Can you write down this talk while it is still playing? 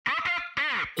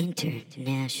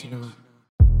International.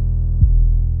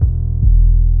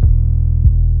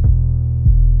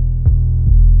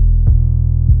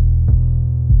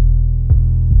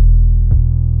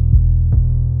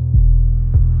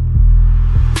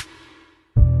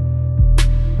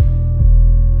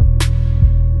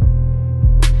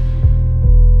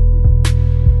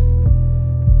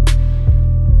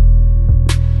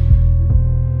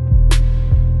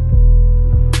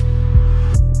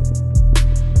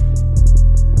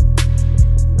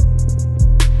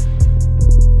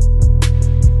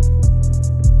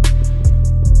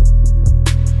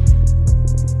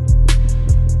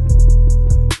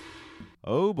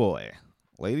 Oh boy,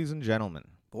 ladies and gentlemen,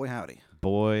 Boy, howdy.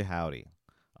 boy howdy.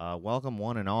 Welcome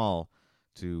one and all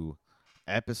to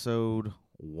episode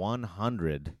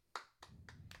 100.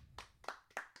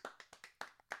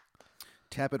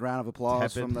 Tepid round of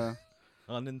applause Tepid. from the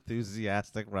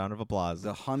Unenthusiastic round of applause.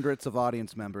 hundreds of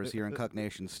audience members here in Cuck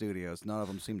Nation Studios. None of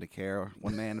them seem to care.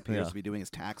 One man appears Yeah. to be doing his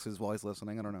taxes while he's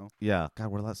listening. I don't know. Yeah, God,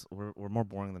 we're more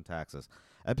boring than taxes.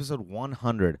 Episode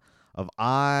 100 of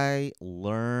I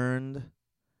Learned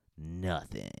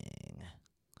Nothing,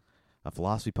 a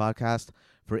philosophy podcast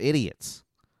for idiots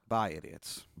By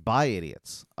idiots. by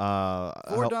idiots.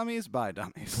 For dummies, by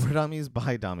dummies. For dummies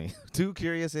by dummy. Two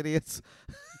curious idiots.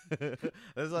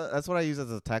 That's what I use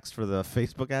as a text for the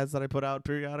Facebook ads that I put out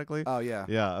periodically. Oh, yeah.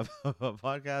 Yeah, a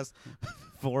podcast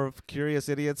for curious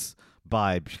idiots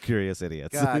by curious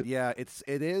idiots. God, yeah. It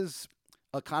is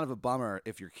a kind of a bummer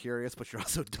if you're curious, but you're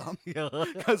also dumb. Yeah.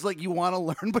 Because, like, you want to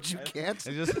learn, but you can't. It's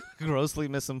just grossly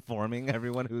misinforming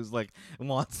everyone who's like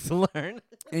wants to learn.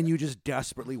 And you just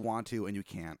desperately want to, and you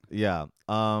can't. Yeah.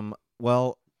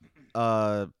 Well,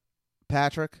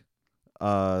 Patrick,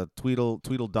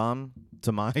 Tweedledum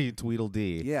to my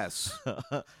Tweedledee. Yes.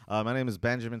 My name is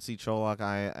Benjamin C. Cholak.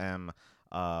 I am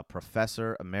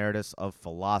professor emeritus of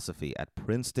philosophy at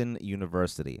Princeton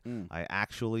University. I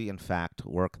actually, in fact,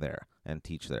 work there and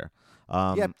teach there.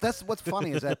 Yeah, that's what's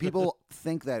funny is that people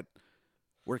think that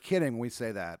we're kidding when we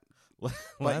say that. But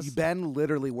last- Ben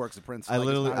literally works at Princeton. Like,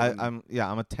 it's not even-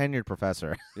 I'm a tenured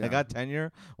professor. Yeah. I got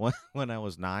tenure when I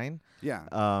was 9. Yeah.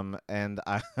 And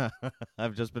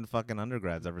I've just been fucking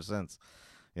undergrads ever since.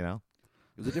 You know,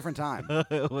 It was a different time.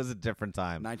 it was a different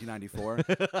time. 1994.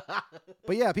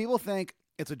 But yeah, people think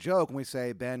it's a joke when we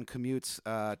say Ben commutes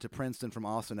to Princeton from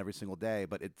Austin every single day,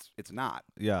 but it's not.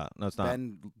 Yeah, no, it's not.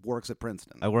 Ben works at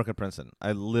Princeton. I work at Princeton.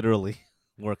 I literally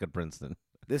work at Princeton.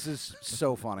 This is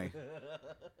so funny.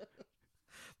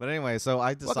 But anyway, so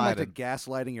I Welcome back to decided.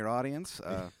 gaslighting your audience.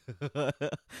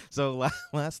 So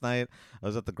last night I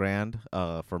was at the Grand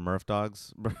for Murph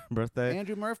Dog's birthday.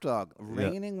 Andrew Murphdog,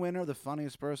 reigning winner of the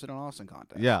funniest person in Austin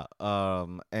contest. Yeah.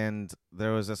 And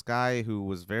there was this guy who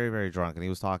was very, very drunk, and he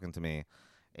was talking to me,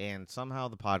 and somehow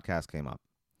the podcast came up.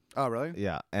 Oh, really?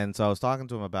 Yeah. And so I was talking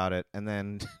to him about it, and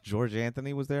then George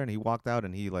Anthony was there, and he walked out,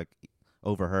 and he like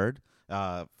overheard.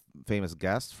 Famous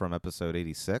guest from episode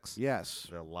 86. Yes.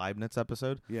 The Leibniz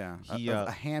episode. Yeah. He, a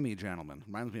hammy gentleman.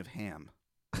 Reminds me of ham.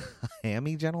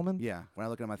 Hammy gentleman? Yeah. When I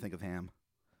look at him, I think of ham.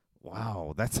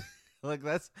 Wow, that's like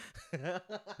that's.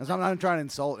 I'm not trying to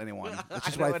insult anyone. It's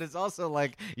just I know, why. but it's also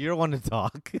like you're one to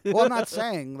talk. Well, I'm not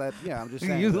saying that. Yeah, I'm just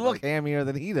saying. You that, look like, hammier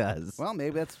than he does. well,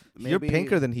 maybe that's. You're Maybe,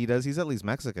 pinker than he does. He's at least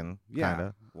Mexican. Yeah.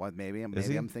 Kinda. What? Maybe he?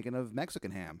 I'm thinking of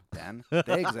Mexican ham. Ben,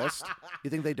 they exist. You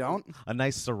think they don't? A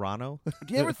nice Serrano.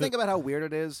 Do you ever think about how weird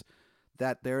it is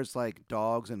that there's like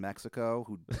dogs in Mexico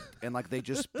who, and like they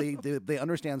just they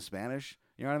understand Spanish?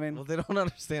 You know what I mean? Well, they don't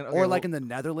understand. Okay, Or like well, in the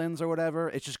Netherlands or whatever.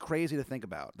 It's just crazy to think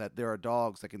about that there are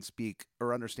dogs that can speak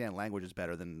or understand languages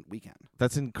better than we can.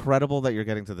 that's incredible that you're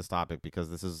getting to this topic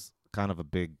because this is kind of a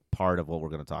big part of what we're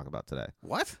going to talk about today.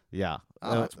 What? Yeah.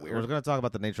 Oh, that's weird. We're going to talk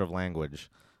about the nature of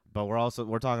language, but we're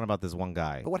talking about this one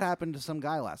guy. But what happened to some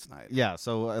guy last night? Yeah,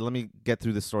 so let me get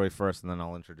through the story first, and then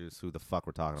I'll introduce who the fuck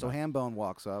we're talking So about. Hambone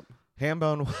walks up.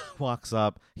 Hambone walks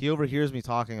up. He overhears me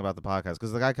talking about the podcast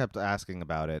because the guy kept asking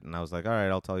about it, and I was like, "All right,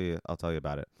 I'll tell you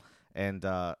about it." And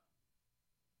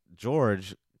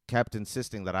George kept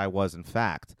insisting that I was, in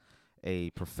fact,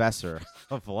 a professor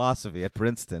of philosophy at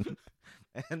Princeton,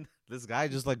 and this guy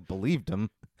just like believed him,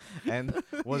 and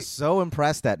was so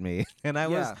impressed at me, and I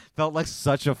Yeah. felt like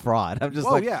such a fraud. I'm just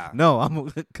Whoa, like, yeah. no, I'm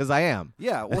because I am.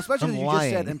 Yeah, well, especially I'm as you just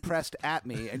said lying. impressed at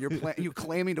me, and you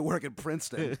claiming to work at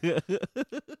Princeton.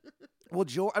 Well,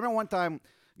 George, I remember one time.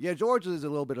 Yeah, George is a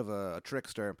little bit of a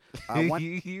trickster.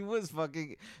 He was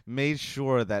fucking made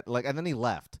sure that like, and then he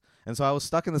left. And so I was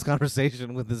stuck in this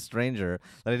conversation with this stranger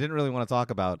that I didn't really want to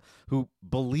talk about, who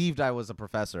believed I was a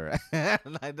professor.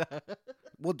 And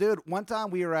Well, dude, one time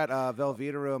we were at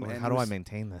Velveeta Room, like, and how do I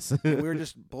maintain this? we were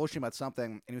just bullshitting about something,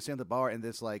 and he was sitting at the bar, and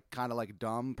this like kind of like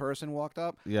dumb person walked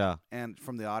up, Yeah. and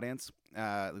from the audience,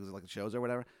 it was like the shows or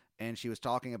whatever, and she was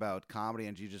talking about comedy,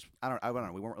 and she just I don't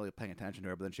know, we weren't really paying attention to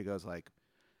her, but then she goes like,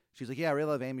 she's like, yeah, I really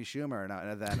love Amy Schumer,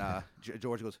 and then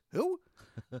George goes, who?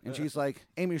 And she's like,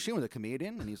 Amy Schumer, the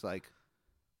comedian, and he's like,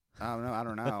 I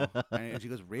don't know, and she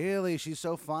goes, really? She's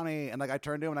so funny, and like I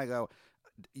turned to him and I go,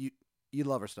 you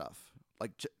love her stuff.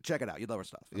 Like, check it out. You'd love her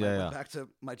stuff. And I went back to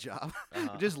my job.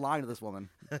 Just lying to this woman.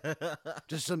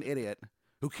 Just some idiot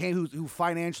who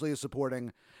financially is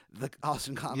supporting the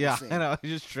Austin comedy Yeah, scene. I know.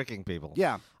 He's just tricking people.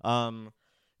 Yeah.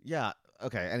 Yeah.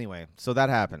 Okay. Anyway, so that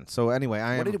happened. So anyway,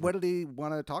 What did he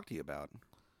want to talk to you about?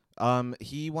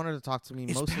 He wanted to talk to me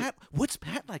mostly. What's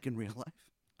Pat like in real life?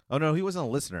 Oh no, he wasn't a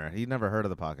listener. He'd never heard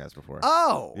of the podcast before.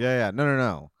 Oh. Yeah.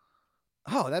 No.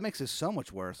 Oh, that makes it so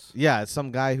much worse. Yeah, it's some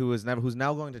guy who's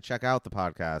now going to check out the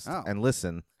podcast and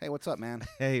listen. Hey, what's up, man?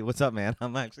 Hey, what's up, man?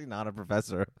 I'm actually not a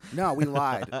professor. No, we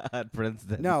lied. At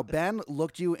Princeton. No, Ben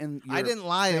looked you in your I didn't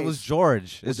lie. face. It was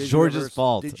George. Well, It's did you George's ever-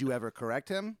 fault. Did you ever correct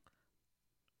him?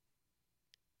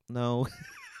 No.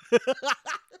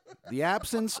 The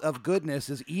absence of goodness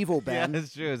is evil, Ben. Yeah,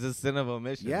 it's true. It's a sin of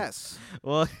omission. Yes.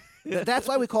 Well, That's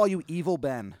why we call you Evil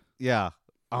Ben. yeah.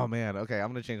 Oh man. Okay, I'm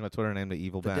gonna change my Twitter name to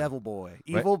Evil The Ben. Devil Boy.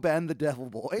 Evil Ben, the Devil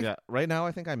Boy. Yeah. Right now,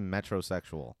 I think I'm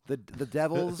metrosexual. The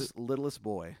devil's littlest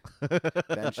boy. Ben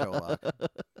Sholok.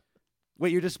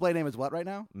 Wait, your display name is what right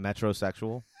now?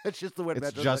 Metrosexual. It's just the word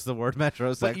It's metrosexual. just the word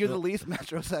metrosexual. But you're the least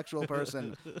metrosexual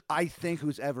person I think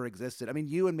who's ever existed. I mean,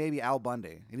 you and maybe Al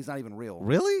Bundy. And he's not even real.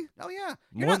 Really? Oh, yeah.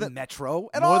 You're More not than- metro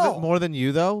at more all. More than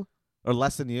you though, or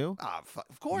less than you?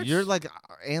 Of course. You're like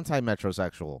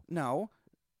anti-metrosexual. No.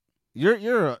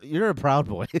 You're a proud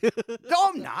boy. No,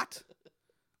 I'm not.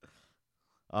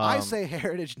 I Um, say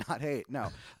heritage, not hate. No.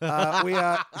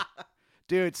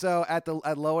 Dude, so at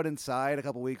Low It Inside a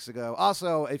couple weeks ago.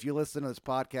 Also, if you listen to this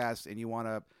podcast and you want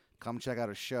to come check out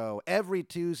a show, every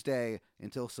Tuesday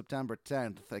until September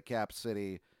 10th at Cap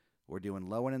City, we're doing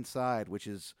Low It Inside, which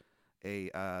is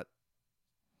it's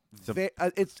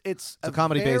a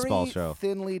comedy very baseball show.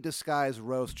 thinly disguised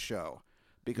roast show.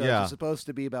 Because Yeah. it's supposed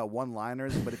to be about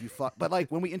one-liners, but if you but like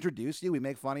when we introduce you, we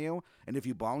make fun of you, and if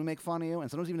you bomb, we make fun of you,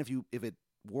 and sometimes even if it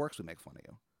works, we make fun of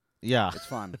you. Yeah. It's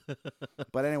fun.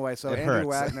 But anyway, so It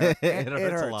Andrew hurts. Wagner, It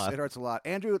hurts a lot. It hurts a lot.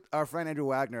 Our friend Andrew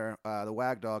Wagner, the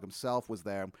Wag Dog himself, was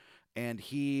there, and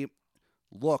he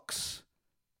looks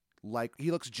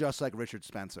just like Richard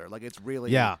Spencer. Like it's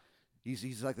really Yeah.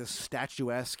 He's like this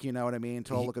statuesque, you know what I mean?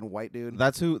 Tall looking white dude.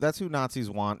 That's who Nazis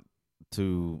want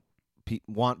to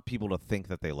want people to think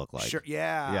that they look like. Sure,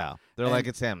 yeah. Yeah. They're And- like,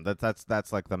 it's him.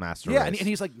 That's like the master Yeah, race. and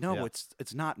he's like, no, Yeah.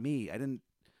 it's not me. I didn't.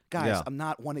 Guys, Yeah. I'm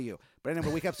not one of you. But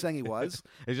anyway, we kept saying he was.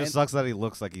 It just and- sucks that he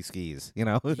looks like he skis, you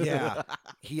know? Yeah,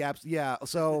 yeah.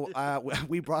 So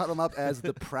we brought him up as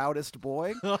the proudest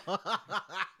boy, and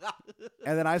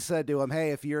then I said to him,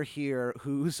 "Hey, if you're here,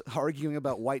 who's arguing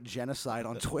about white genocide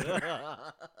on Twitter?"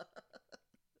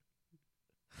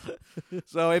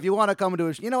 So if you want to come to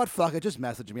a, you know what? Fuck it, just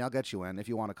message me. I'll get you in if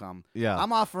you want to come. Yeah.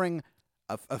 I'm offering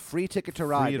a free ticket to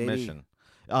ride, Free baby, admission.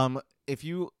 If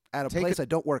you at a take place I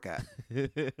don't work at.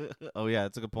 Oh yeah,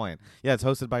 that's a good point. Yeah, it's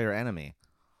hosted by your enemy.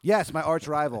 Yes, my arch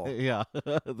rival. Yeah.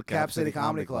 The Cap City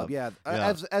Comedy Club. Yeah.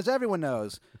 Yeah. As everyone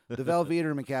knows, the Velveeta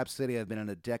Room and Cap City have been in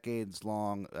a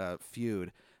decades-long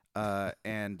feud,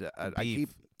 and Beef.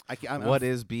 I'm What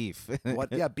is beef?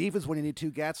 what? Yeah, beef is when you need two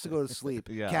gats to go to sleep.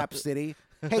 Yeah. Cap City.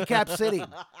 Hey, Cap City.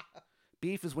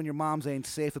 Beef is when your moms ain't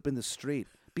safe up in the street.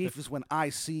 Beef is when I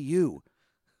see you,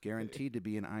 guaranteed to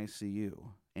be in ICU,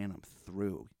 and I'm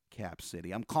through. Cap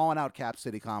City. I'm calling out Cap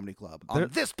City Comedy Club on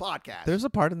this podcast. There's a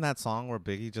part in that song where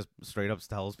Biggie just straight up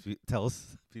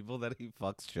tells people that he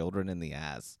fucks children in the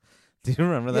ass. Do you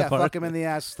remember that Yeah, part? fuck him in the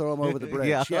ass, throw him over the bridge.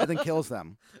 Yeah. Yeah, then kills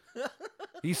them.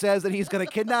 He says that he's going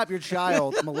to kidnap your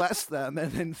child, molest them,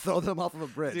 and then throw them off of a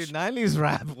bridge. Dude, 90s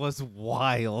rap was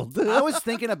wild. I was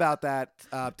thinking about that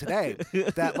today,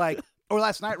 or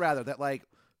last night rather, that like,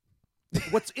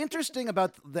 what's interesting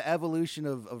about the evolution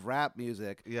of rap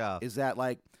music Yeah. is that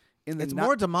like, in the It's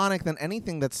more demonic than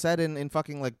anything that's said in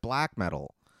fucking like black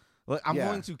metal. Like, I'm Yeah.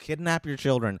 going to kidnap your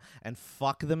children and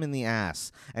fuck them in the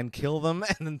ass and kill them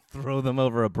and then throw them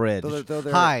over a bridge. Though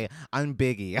they're- Hi, I'm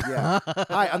Biggie. Yeah.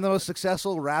 Hi, I'm the most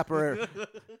successful rapper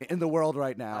in the world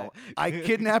right now. I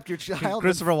kidnapped your child.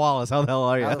 Christopher Wallace, how the hell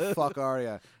are you? How the fuck are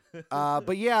you?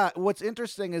 But yeah, what's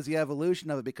interesting is the evolution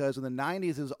of it, because in the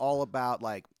 90s it was all about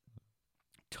like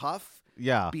tough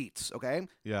Yeah. beats. Okay,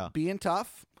 Yeah. being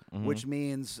tough, Mhm. which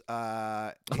means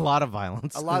a lot of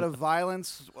violence. a lot of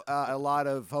violence, a lot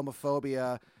of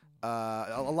homophobia,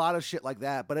 a lot of shit like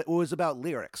that. But it was about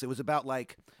lyrics. It was about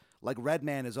like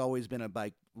Redman has always been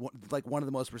like one of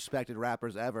the most respected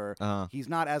rappers ever. He's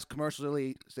not as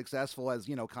commercially successful as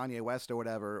Kanye West or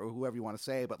whatever, or whoever you want to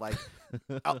say. But like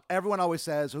everyone always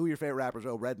says, "Who are your favorite rappers?"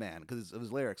 Oh, Redman, because of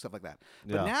his lyrics, stuff like that.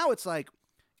 But Yeah. now it's like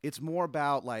it's more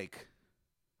about like.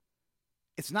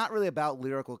 It's not really about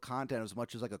lyrical content as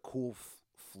much as like a cool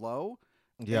flow.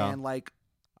 Yeah. And like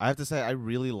I have to say, I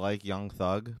really like Young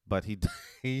Thug, but he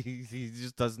he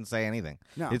just doesn't say anything.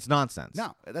 no, It's nonsense.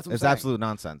 no, that's what I'm It's saying. absolute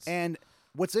nonsense. And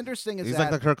what's interesting is He's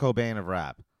that like the Kurt Cobain of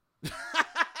rap.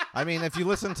 I mean, if you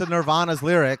listen to Nirvana's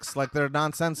lyrics, like they're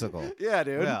nonsensical. yeah,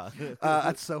 dude. Yeah.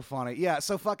 That's so funny. Yeah,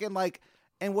 so fucking like,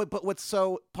 but what's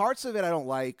so parts of it I don't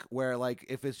like where like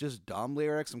if it's just dumb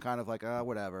lyrics, I'm kind of like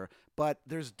whatever. But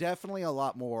there's definitely a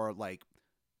lot more like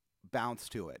bounce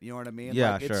to it. You know what I mean?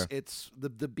 Yeah, like, sure. It's the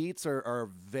beats are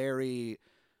very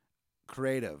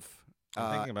creative.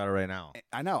 I'm thinking about it right now.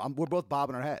 I know. We're both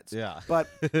bobbing our heads. Yeah. But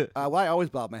well, I always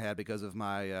bob my head because of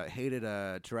my hated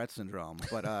Tourette syndrome.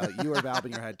 But you were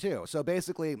bobbing your head too. So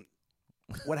basically,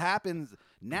 what happens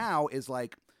now is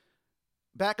like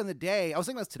back in the day. I was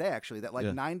thinking this today actually that like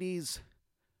Yeah. 90s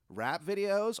rap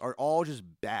videos are all just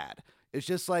bad. It's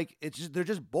just like they're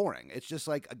just boring. It's just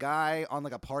like a guy on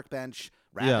like a park bench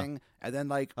rapping, and then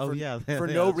like Oh, for, yeah. for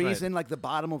Yeah, no that's right. reason, like the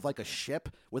bottom of like a ship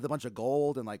with a bunch of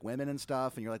gold and like women and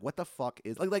stuff, and you're like, what the fuck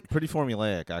is like Pretty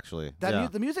formulaic, actually. that Yeah.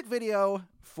 the music video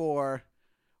for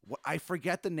I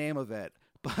forget the name of it,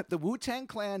 but the Wu-Tang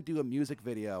Clan do a music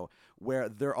video where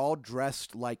they're all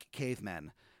dressed like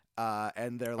cavemen.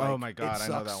 And they're like, Oh my God, it I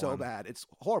know sucks that so one. bad. It's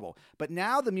horrible. But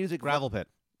now the music Gravel Pit.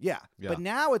 yeah. Yeah. But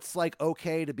now it's like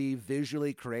okay to be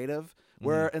visually creative.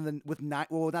 Where and then with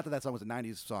well, not that song was a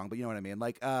 '90s song, but you know what I mean.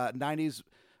 Like '90s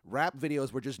rap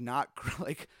videos were just not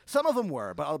like some of them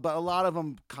were, but a lot of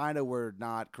them kind of were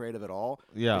not creative at all.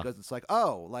 Yeah. Because it's like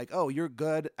oh you're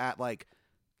good at like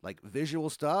visual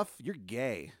stuff, you're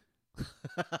gay,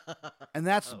 and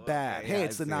that's bad. okay, Hey, yeah,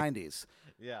 it's I the see. '90s.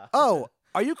 Yeah. Oh,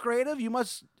 are you creative? You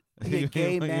must be a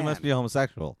gay man. You must be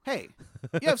homosexual. Hey,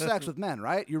 you have sex with men,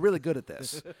 right? You're really good at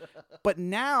this. But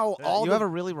now all You have a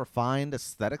really refined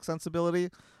aesthetic sensibility.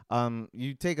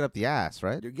 You take it up the ass,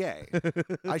 right? you're gay.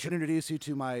 I should introduce you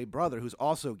to my brother who's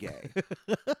also gay.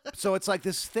 So it's like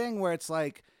this thing where it's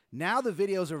like now the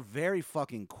videos are very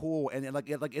fucking cool and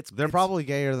it's They're probably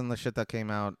gayer than the shit that came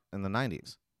out in the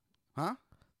 90s. huh?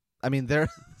 I mean, they're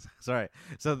sorry.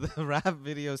 So the rap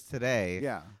videos today,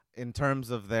 Yeah. in terms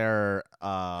of their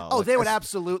They would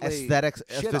absolutely aesthetics,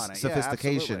 shit on it. Yeah,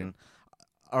 sophistication,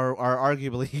 absolutely. are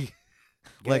arguably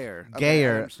gayer. like Okay, I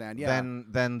gayer understand. Yeah.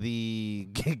 than the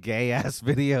gay ass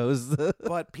videos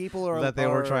But people are that they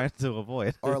were trying to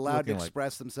avoid. are allowed to looking like.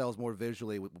 express themselves more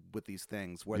visually with these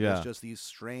things where Yeah. there's just these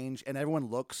strange and everyone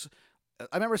looks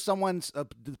I remember someone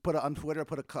on Twitter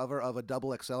put a cover of a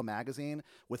Double XL magazine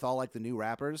with all like the new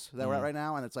rappers that we're at right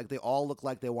now, and it's like they all look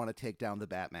like they want to take down the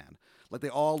Batman. Like they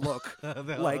all look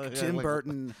like Tim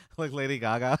Burton, like Lady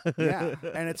Gaga. yeah.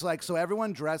 And it's like so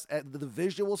everyone dressed. The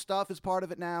visual stuff is part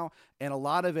of it now, and a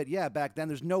lot of it, yeah. Back then,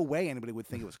 there's no way anybody would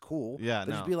think it was cool. Yeah,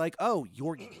 they'd no. just be like, oh,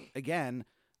 you're again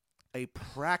a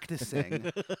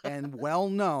practicing and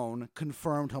well-known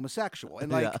confirmed homosexual,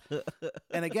 and like,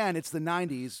 and again, it's the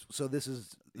 '90s, so this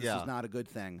is not a good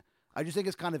thing. I just think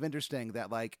it's kind of interesting that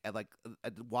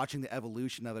watching the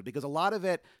evolution of it because a lot of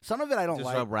it, some of it I don't Just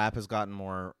like. how rap has gotten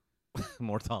more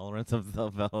tolerant of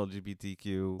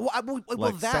LGBTQ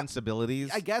Well, that sensibilities.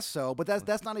 I guess so, but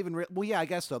that's not even. Well, yeah, I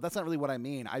guess so. That's not really what I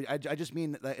mean. I just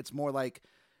mean that it's more like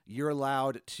you're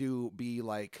allowed to be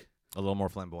like a little more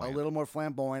flamboyant. a little more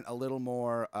flamboyant, a little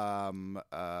more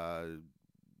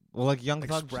Well, like Young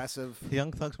Thug, expressive.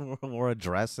 Young Thug wore a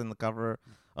dress in the cover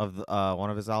of one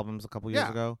of his albums a couple years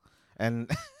Yeah. ago, and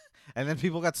and then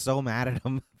people got so mad at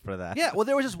him for that. Yeah, well,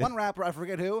 there was just one rapper, I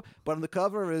forget who, but on the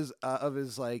cover of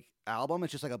his like album,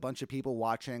 it's just like a bunch of people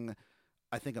watching,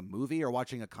 I think, a movie or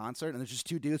watching a concert, and there's just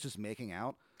two dudes just making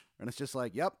out, and it's just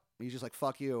like, yep, he's just like,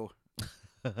 fuck you.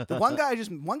 The one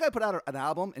guy put out an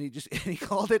album, and he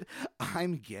called it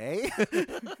 "I'm Gay,"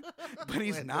 but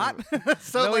he's Wait, not. No,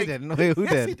 he like, didn't. Wait, who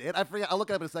yes, did? he did. I forget. I'll look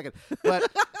it up in a second.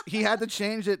 But he had to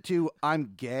change it to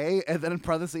 "I'm gay," and then in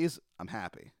parentheses, "I'm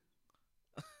happy."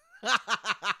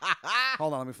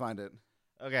 Hold on, let me find it.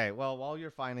 Okay, well, while you're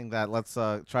finding that, let's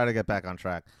try to get back on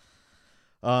track.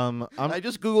 I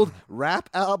just googled rap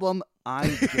album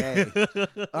 "I'm Gay."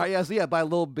 All right, yeah, by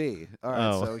Lil B. All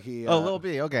right, so he. Lil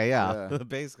B. Okay, yeah, yeah. the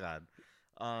bass god.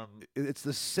 It's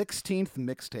the 16th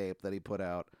mixtape that he put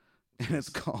out, and it's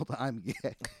called "I'm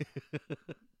Gay."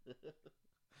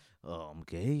 Oh, I'm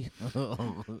gay.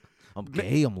 I'm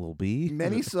gay. I'm Lil B.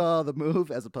 Many saw the move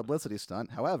as a publicity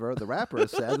stunt. However, the rapper has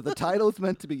said that the title is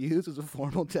meant to be used as a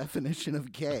formal definition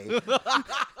of gay,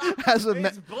 as a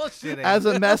bullshitting. as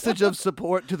a message of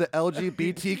support to the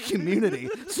LGBT community.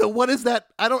 So what is that?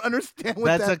 I don't understand what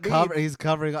That's that a cover. means. He's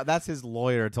covering up. That's his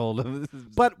lawyer told him.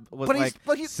 But- was but he's- like,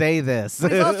 but he's- say this.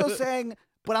 But he's also saying,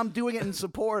 but I'm doing it in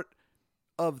support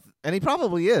of. and he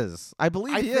probably is. I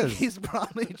believe I he think is. he's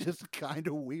probably just kind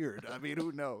of weird. I mean,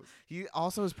 who knows? He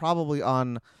also is probably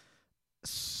on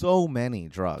so many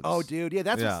drugs. Oh, dude, yeah,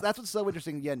 Yeah. that's what's so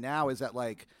interesting. Yeah, now is that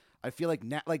like I feel like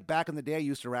like back in the day, you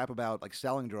used to rap about like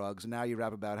selling drugs, and now you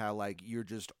rap about how like you're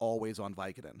just always on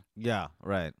Vicodin. Yeah,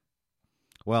 right.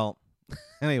 Well,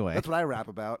 anyway, That's what I rap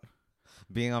about.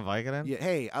 being on Vicodin? Yeah,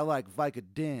 hey, I like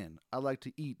Vicodin. I like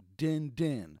to eat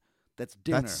din. That's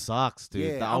dinner. That sucks, dude.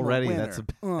 Yeah, I'm a Already, winner. that's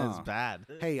Uh. bad.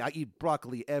 Hey, I eat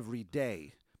broccoli every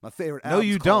day. My favorite. No, album's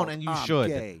you don't, called and you I'm should.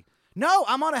 Gay. No,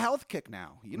 I'm on a health kick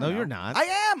now. You No, know. you're not. I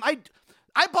am.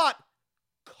 I bought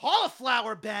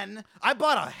cauliflower, Ben. I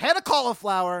bought a head of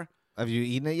cauliflower. Have you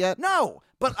eaten it yet? No,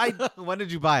 but I When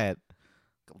did you buy it?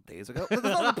 couple days ago. That's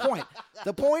not the point.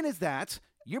 The point is that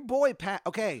your boy Pat.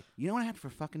 Okay, you know what I had for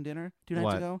fucking dinner 2 nights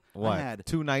What? ago? What? I had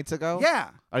 2 nights ago? yeah.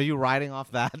 Are you riding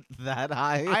off that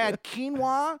high? I had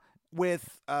quinoa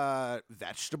with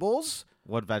vegetables,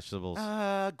 What vegetables?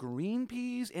 green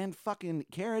peas and fucking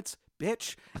carrots,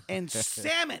 bitch, and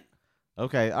salmon.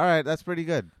 Okay, all right, that's pretty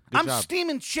good. Good I'm job.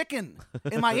 steaming chicken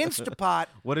in my Instapot.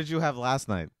 What did you have last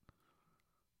night?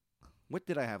 What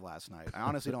did I have last night? I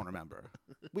honestly don't remember.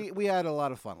 We had a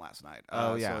lot of fun last night.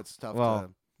 Oh, yeah. So it's tough Well, to.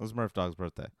 it was Murph Dog's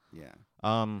birthday. Yeah.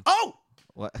 Oh,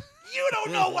 what? You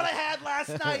don't know what I had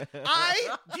last night.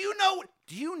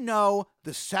 Do you know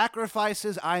the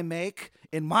sacrifices I make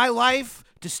in my life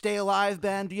to stay alive,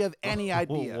 Ben? Do you have any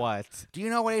idea? What? Do you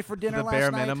know what I ate for dinner The last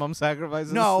bare night? minimum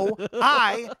sacrifices? No,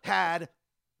 I had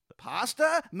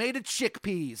pasta made of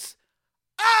chickpeas.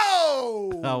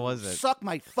 Oh! How was it? Suck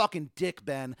my fucking dick,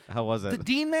 Ben. How was The it?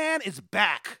 Dean Man is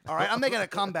back. All right, I'm making a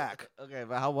comeback. Okay,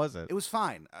 but how was it? It was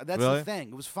fine. That's Really? the thing.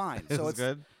 It was fine. It So was it's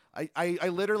good. I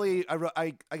literally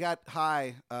I got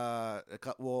high.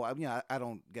 Well, I mean I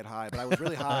don't get high, but I was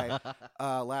really high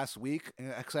last week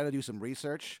because I had to do some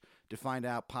research to find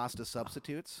out pasta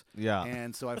substitutes, Yeah.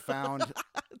 and so I found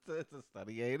It's a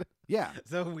study aid. yeah,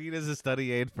 So weed is a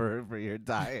study aid for your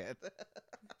diet.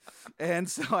 and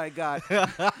so I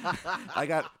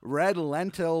got red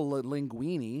lentil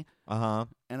linguine, Uh-huh.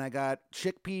 and I got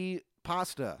chickpea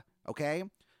pasta. Okay,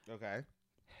 Okay.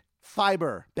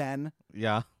 fiber, Ben,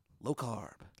 Yeah. low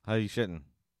carb, How you shitting?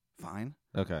 fine.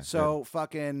 Okay. So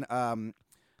fucking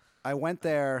I went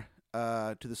there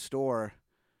to the store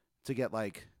to get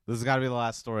like this has got to be the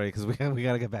last story because we got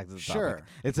to get back to the Sure. topic.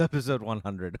 It's episode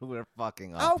 100. We're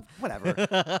fucking up. oh whatever.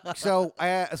 so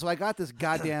I got this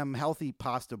goddamn healthy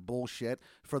pasta bullshit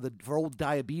for old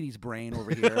diabetes brain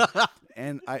over here,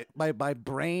 and my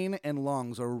brain and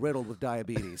lungs are riddled with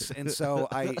diabetes, and so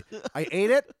I ate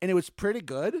it and it was pretty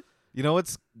good. You know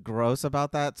what's gross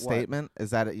about that What? statement is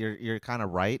that you're kind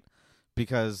of right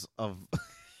because of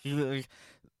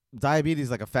diabetes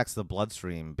like affects the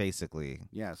bloodstream basically,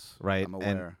 Yes, right? I'm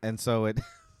aware. And so it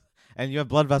and you have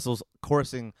blood vessels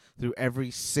coursing through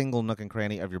every single nook and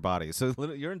cranny of your body. So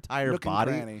literally your entire Nook and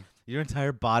body cranny. your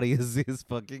entire body is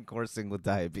fucking coursing with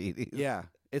diabetes. Yeah,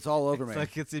 it's all over It's me.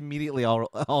 like it's immediately all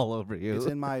over you. It's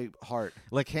in my heart.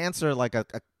 Like cancer, like a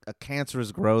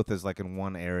cancerous growth is like in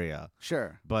one area,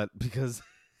 Sure, but because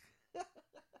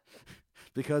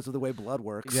because of the way blood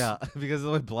works. yeah, because of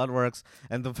the way blood works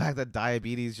and the fact that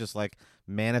diabetes just like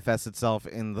manifests itself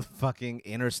in the fucking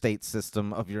interstate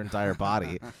system of your entire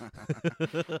body.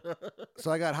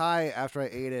 So I got high after I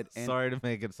ate it, and Sorry to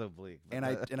make it so bleak.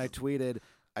 but and I tweeted,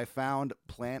 I found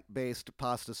plant-based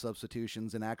pasta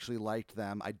substitutions and actually liked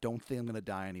them. I don't think I'm gonna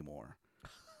die anymore.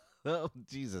 oh,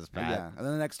 Jesus, Pat. Yeah. And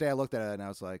then the next day I looked at it and I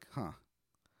was like, huh.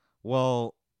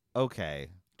 Well, okay.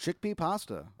 Chickpea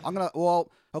pasta.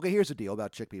 Okay, here's the deal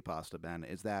about chickpea pasta, Ben,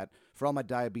 is that for all my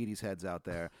diabetes heads out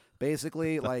there,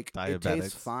 basically, like, it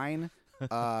tastes Diabetics. fine.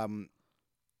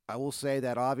 I will say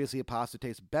that obviously a pasta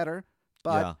tastes better,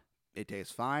 but yeah. it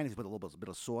tastes fine. If you put a little bit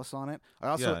of sauce on it. I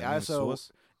Yeah, also you mean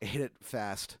sauce? ate it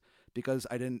fast because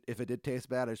if it did taste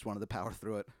bad, I just wanted to power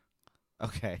through it.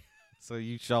 Okay. So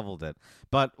you shoveled it.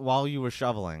 But while you were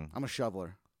shoveling, I'm a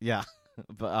shoveler. yeah.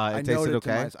 But I it tasted noted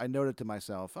okay? I noted to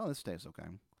myself, oh, this tastes okay.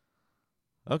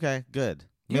 Okay, good.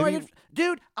 You know, Maybe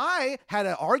dude, I had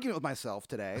an argument with myself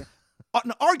today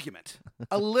an argument,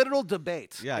 a literal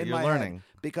debate. Yeah, in you're my head, learning.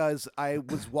 because I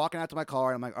was walking out to my car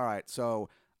and I'm like, all right, so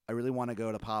I really want to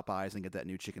go to Popeyes and get that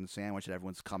new chicken sandwich that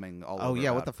everyone's coming all Oh over. yeah,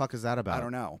 about. what the fuck is that about? I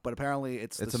don't know, but apparently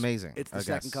it's amazing. It's the I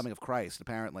second guess. coming of Christ,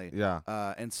 apparently. Yeah.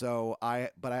 And so I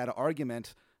had an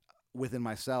argument within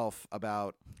myself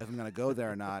about if I'm going to go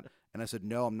there or not. And I said,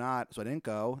 no, I'm not. So I didn't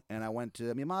go. And I went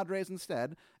to Mi Madre's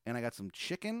instead. And I got some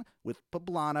chicken with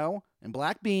poblano and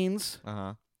black beans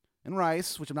Uh-huh. and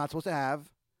rice, which I'm not supposed to have.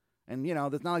 And, you know,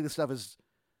 it's not like this stuff is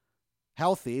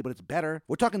healthy, but it's better.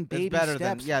 We're talking baby It's better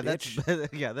steps, than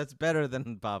bitch. that's better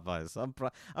than Popeyes.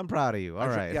 I'm proud of you. All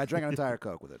right. Yeah, I drank an entire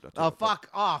Coke with it. Oh, fuck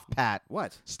off, Pat.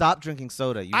 What? Stop drinking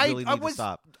soda. You really need to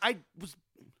stop. I was,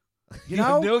 you You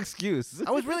have know, no excuse.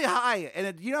 I was really high,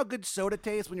 and you know how good soda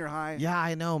tastes when you're high. Yeah,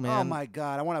 I know, man. Oh my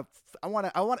god, I want.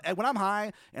 When I'm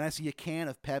high and I see a can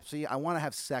of Pepsi, I want to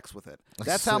have sex with it.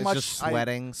 That's how It's much. just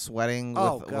sweating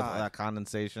Oh, with God.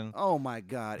 condensation. Oh my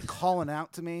god, calling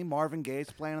out to me, Marvin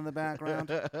Gaye's playing in the background.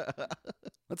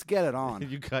 Let's get it on.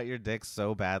 You cut your dick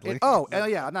so badly.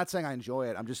 Yeah, I'm not saying I enjoy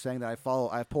it. I'm just saying that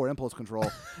I have poor impulse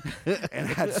control and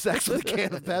had sex with a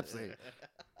can of Pepsi.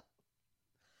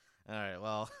 All right,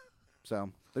 well.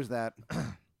 So there's that.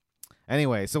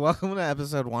 Anyway, so welcome to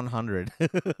episode 100.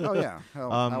 Oh yeah, how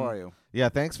are you? Yeah,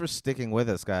 thanks for sticking with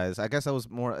us, guys. I guess that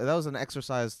was an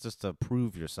exercise just to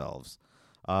prove yourselves.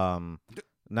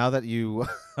 Now that you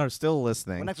are still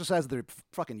listening. An exercise that they're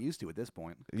fucking used to at this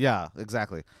point. Yeah,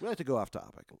 exactly. We like to go off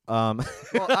topic. Well,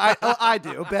 I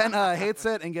do. Ben hates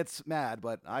it and gets mad,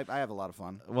 but I have a lot of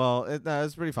fun. Well,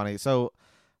 it's pretty funny. So,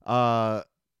 what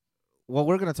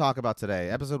we're gonna talk about today,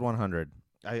 episode 100.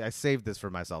 I saved this for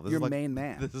myself. This Your is like, main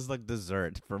man. This is like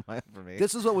dessert for me.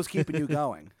 This is what was keeping you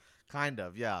going. Kind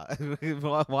of, yeah.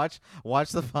 watch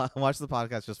the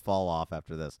podcast just fall off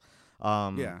after this.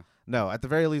 Yeah. No, at the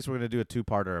very least, we're going to do a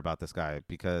two-parter about this guy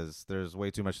because there's way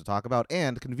too much to talk about.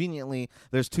 And conveniently,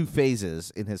 there's two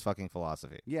phases in his fucking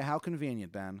philosophy. Yeah, how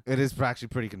convenient, Ben. It is actually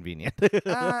pretty convenient.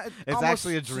 It's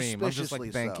actually a dream. I'm just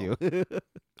like, thank you.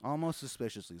 Almost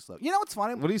suspiciously slow. You know what's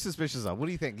funny? What are you suspicious of? What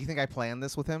do you think? You think I planned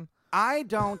this with him? I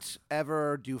don't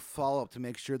ever do follow-up to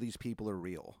make sure these people are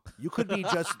real. You could be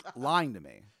just lying to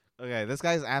me. Okay, this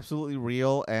guy's absolutely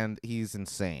real, and he's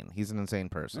insane. He's an insane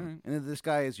person. Mm-hmm. And this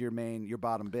guy is your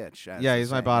bottom bitch. Yeah, he's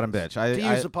my bottom bitch. To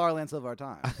use the parlance of our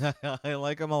time. I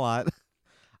like him a lot.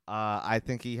 I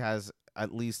think he has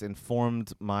at least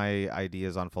informed my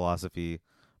ideas on philosophy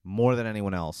more than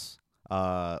anyone else.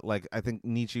 Like I think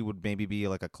Nietzsche would maybe be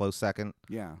like a close second.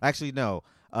 Yeah. Actually, no.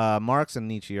 Marx and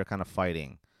Nietzsche are kind of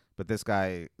fighting, but this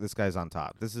guy's on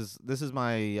top. This is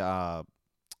my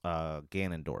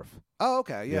Ganondorf. Oh,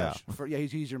 okay. Yeah. Yeah.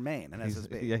 He's your main in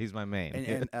SSB. Yeah, he's my main.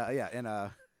 And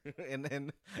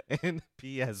in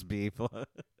PSB. SSP,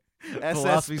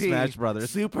 Philosophy Smash Brothers.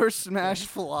 Super Smash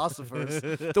Philosophers.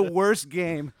 The worst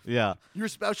game. Yeah. Your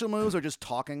special moves are just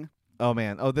talking. Oh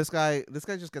man. Oh, this guy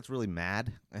just gets really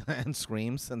mad and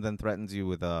screams and then threatens you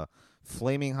with a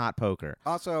flaming hot poker.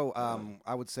 Also,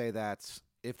 I would say that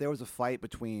if there was a fight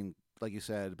between, like you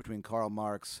said, between Karl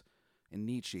Marx and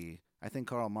Nietzsche, I think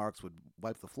Karl Marx would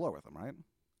wipe the floor with him, right?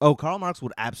 Oh, Karl Marx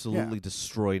would absolutely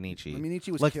destroy Nietzsche. I mean,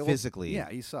 Nietzsche was like killed physically. Yeah,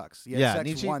 he sucks. He had sex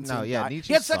Nietzsche. once No, and yeah, died. Nietzsche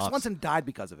He had sex sucks. once and died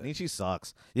because of it. Nietzsche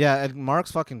sucks. Yeah, and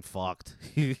Marx fucking fucked.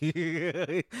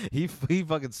 he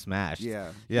fucking smashed.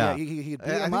 Yeah. Yeah. He beat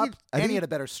I him think up, he- I and think he had a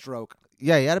better stroke.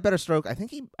 Yeah, he had a better stroke. I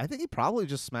think he probably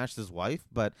just smashed his wife,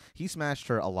 but he smashed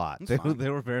her a lot. That's fine.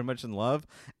 They were very much in love,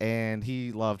 and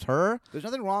he loved her. There's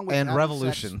nothing wrong with And having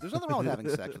revolution. Sex. There's nothing wrong with having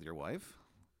sex with your wife.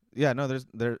 Yeah, no,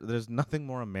 there's nothing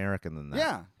more American than that.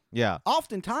 Yeah. Yeah.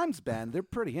 Oftentimes, Ben, they're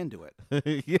pretty into it.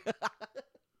 Yeah.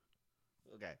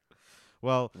 Okay.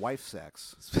 Well, Wife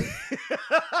sex.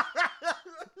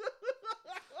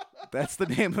 That's the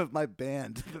name of my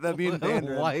band. That'd be in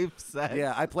band. wife sex.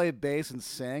 Yeah, I play bass and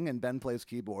sing, and Ben plays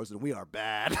keyboards, and we are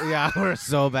bad. Yeah, we're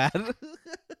so bad.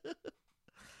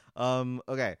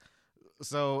 Okay.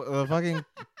 So the fucking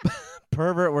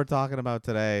pervert we're talking about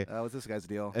today, What's this guy's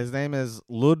deal? his name is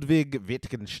Ludwig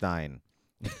Wittgenstein.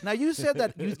 Now, you said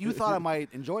that you thought I might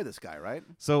enjoy this guy, right?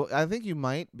 So I think you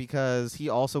might because he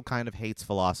also kind of hates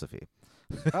philosophy.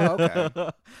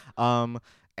 Oh, okay.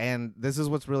 And this is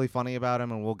what's really funny about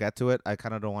him, and we'll get to it. I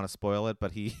kind of don't want to spoil it,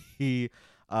 but he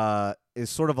is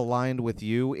sort of aligned with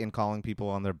you in calling people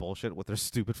on their bullshit with their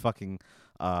stupid fucking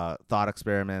thought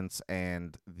experiments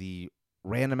and the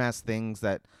random ass things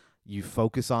that you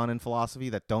focus on in philosophy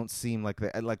that don't seem like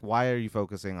why are you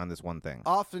focusing on this one thing?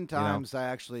 Oftentimes, I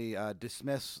actually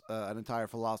dismiss an entire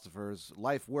philosopher's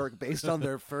life work based on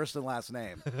their first and last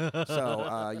name.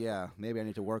 So, yeah, maybe I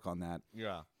need to work on that.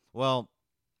 Yeah. Well,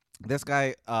 this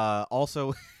guy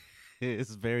also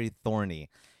is very thorny.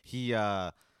 He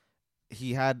had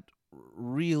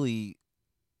really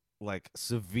like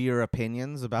severe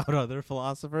opinions about other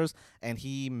philosophers, and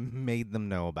he made them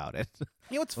know about it.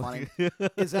 You know what's funny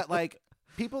is that like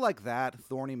people like that,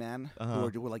 thorny men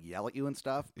who will like yell at you and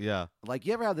stuff. Yeah. Like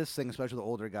you ever have this thing, especially with the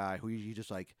older guy who you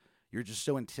just like you're just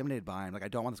so intimidated by him. Like I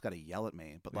don't want this guy to yell at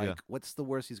me, but like Yeah. what's the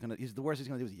worst he's gonna? The worst he's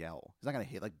gonna do is yell. He's not gonna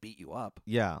hit like beat you up.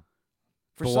 Yeah.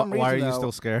 For But some reason, why are you though,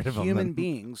 still scared of him? human then?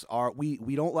 beings are we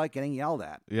don't like getting yelled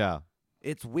at. Yeah.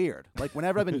 It's weird. Like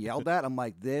whenever I've been yelled at, I'm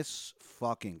like, this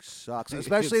fucking sucks. It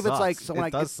Especially if it's like sucks. someone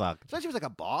It like does suck. especially if it's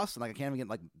like a boss and like I can't even get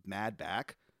like mad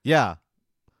back. Yeah.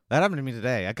 That happened to me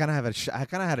today. I kind of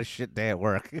had a shit day at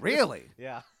work. Really?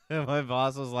 Yeah. My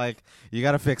boss was like, "You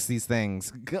got to fix these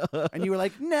things." And you were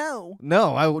like, no.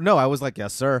 No, I was like,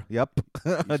 "Yes, sir. Yep."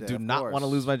 I said, do "Of not want to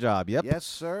course." lose my job. Yep. Yes,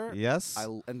 sir. Yes.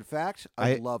 In fact,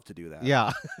 I- I'd love to do that.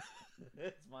 Yeah.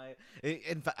 It's my.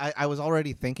 In fact, I was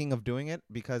already thinking of doing it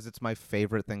because it's my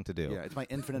favorite thing to do. Yeah, it's my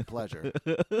infinite pleasure.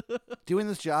 Doing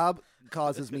this job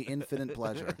causes me infinite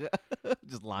pleasure.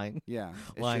 Just lying. Yeah.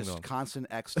 It's Lying to just him. constant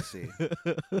ecstasy.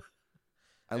 I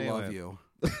Anyway. love you.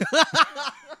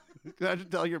 Can I just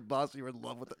tell your boss you're in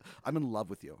love with it? I'm in love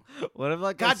with you. What if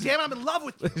like God damn it, I'm in love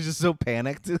with you. You're just so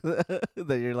panicked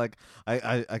that you're like,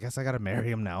 I guess I gotta marry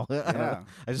him now. Yeah.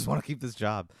 I just want to keep this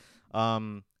job.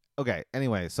 Okay.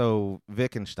 Anyway, so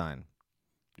Wittgenstein.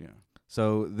 Yeah.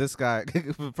 So this guy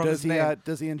from his name.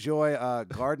 Does he enjoy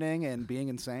gardening and being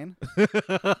insane?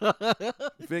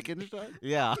 Wittgenstein?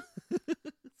 Yeah.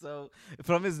 So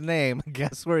from his name,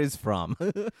 guess where he's from?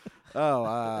 Oh,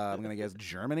 I'm gonna guess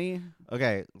Germany,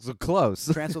 Okay, so close.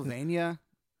 Transylvania,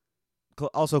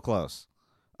 Also close.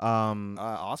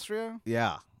 Austria.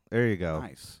 Yeah. There you go.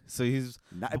 Nice. So he's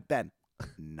Ben.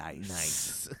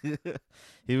 Nice.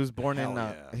 he was born Hell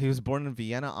yeah. he was born in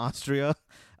Vienna, Austria,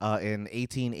 in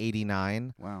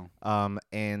 1889. Wow.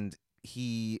 And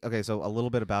okay, so a little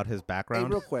bit about his Hey,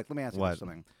 background. real quick, let me ask you What?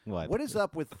 something. What? What is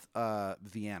up with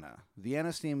Vienna?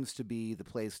 Vienna seems to be the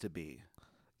place to be.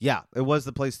 Yeah, it was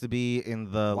the place to be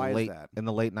in the Why is late that?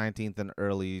 19th and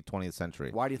early 20th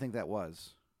century. Why do you think that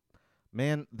was?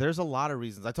 Man, there's a lot of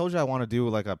reasons. I told you I want to do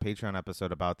like a Patreon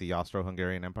episode about the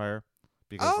Austro-Hungarian Empire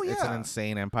because Oh, it's an yeah.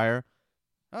 insane empire.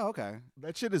 Oh, okay.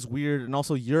 That shit is weird, and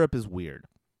also Europe is weird.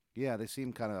 Yeah, they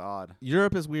seem kind of odd.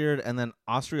 Europe is weird, and then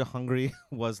Austria-Hungary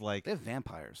was like They have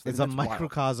vampires. it's I a mean, that's wild.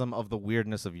 microcosm of the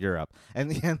weirdness of Europe,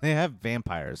 and they have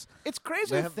vampires. It's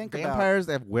crazy They to have think vampires.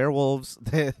 They have werewolves.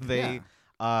 They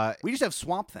We just have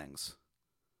swamp things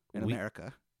in We-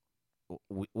 America.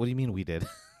 what do you mean we did?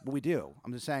 But we do.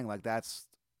 I'm just saying, like, that's.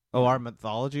 Oh, our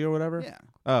mythology or whatever. Yeah.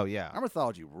 Oh yeah. Our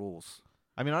mythology rules.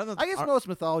 I mean, I guess most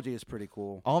mythology is pretty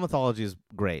cool. all mythology is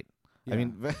great. I Yeah.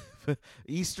 mean,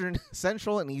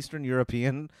 Central and Eastern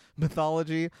European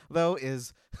mythology though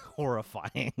is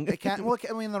horrifying. It can't. Well,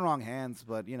 I mean, in the wrong hands,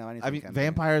 but you know, anything. I mean, can be.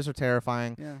 vampires are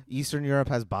terrifying. Yeah. Eastern Europe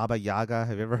has Baba Yaga.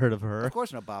 Have you ever heard of her? Of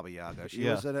course, no Baba Yaga. She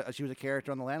Yeah. was a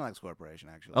character on the Landlax Corporation,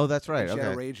 actually. Oh, that's right. And she had a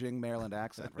Okay. raging Maryland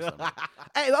accent for some reason.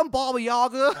 Hey, I'm Baba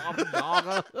Yaga.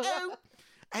 Baba Yaga.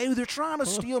 Hey, they're trying to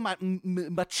steal my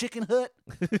chicken hut.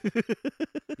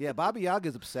 Yeah, Baba Yaga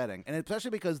is upsetting, and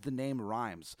especially because the name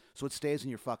rhymes, so it stays in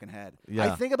your fucking head.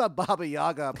 Yeah. I think about Baba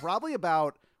Yaga probably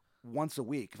about once a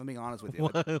week, if I'm being honest with you.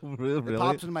 It Really?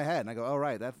 pops into my head, and I go, "Oh,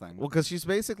 right, that thing." Well, because she's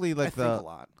basically I like think a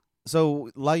lot. So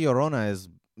La Llorona is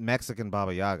Mexican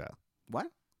Baba Yaga. What?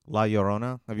 La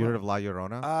Llorona. Have you What? heard of La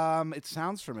Llorona? It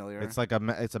sounds familiar. It's like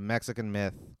it's a Mexican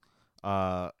myth.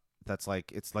 That's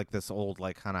like it's like this old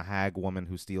like kind of hag woman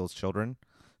who steals children,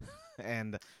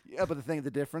 and Yeah, but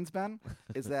the difference, Ben,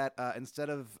 is that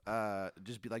instead of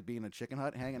just being in a chicken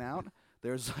hut hanging out,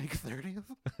 there's like 30 of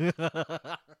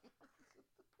them.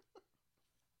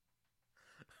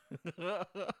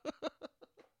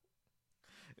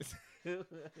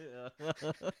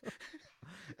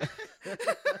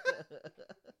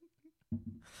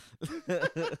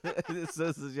 It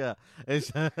says, yeah,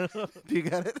 Do you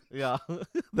get it? yeah.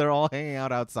 They're all hanging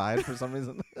out outside for some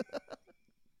reason.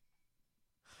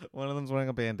 One of them's wearing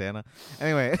a bandana.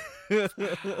 Anyway, They're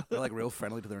like real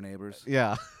friendly to their neighbors.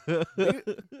 yeah, Hey,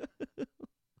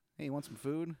 you want some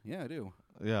food? Yeah, I do.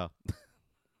 yeah.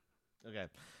 Okay.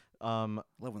 Love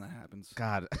when that happens.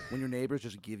 God. When your neighbors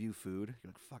just give you food,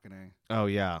 you're like, fucking A. Oh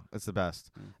yeah, it's the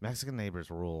best. Mm. Mexican neighbors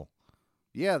rule.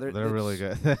 Yeah, They're really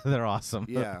good. They're awesome.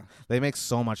 Yeah. They make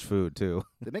so much food too.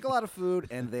 They make a lot of food,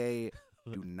 and they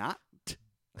do not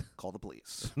call the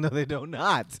police. No, they do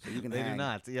not. So you can They do hang.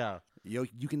 not. Yeah.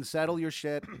 You can settle your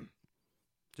shit.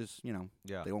 Just,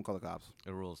 Yeah. they won't call the cops.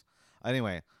 It rules.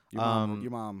 Anyway. Your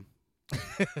mom.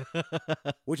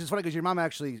 Which is funny because your mom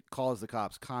actually calls the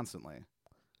cops constantly.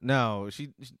 No,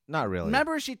 not really.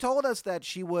 Remember, she told us that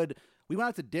she would. We went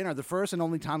out to dinner, the first and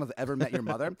only time I've ever met your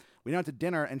mother. We went out to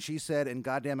dinner, and she said in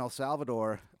goddamn El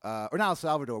Salvador, or not El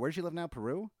Salvador, where does she live now?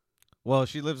 Peru? Well,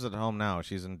 she lives at home now.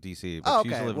 She's in D.C., but Oh, she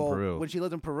used okay. to live in Peru. When she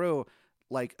lived in Peru,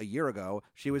 like a year ago,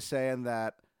 she was saying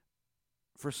that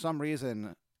for some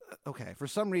reason.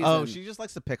 Oh, she just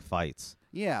likes to pick fights.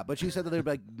 Yeah, but she said that there'd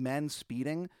be like men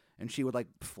speeding, and she would like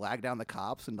flag down the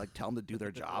cops and like tell them to do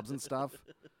their jobs and stuff.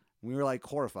 We were like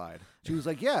horrified. She was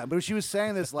like, "Yeah," but she was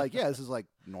saying this like, "Yeah, this is like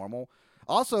normal."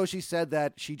 Also, she said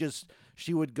that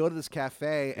she would go to this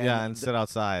cafe and sit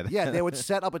outside. Yeah, they would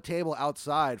set up a table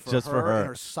outside for Just her for her. and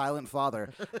her silent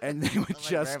father, and they would My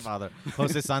just grandfather,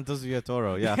 Jose Santos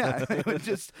Villatoro. Yeah. yeah, it would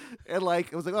just and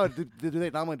like it was like, oh, do they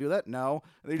normally do that? No,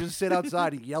 they just sit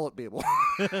outside and yell at people.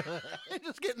 They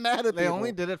just get mad at They people.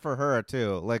 only did it for her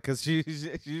too, like, cause she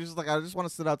was like, I just want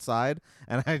to sit outside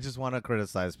and I just want to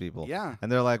criticize people. Yeah.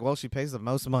 And they're like, well, she pays the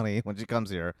most money when she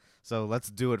comes here, so let's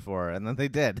do it for her. And then they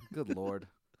did. Good Lord,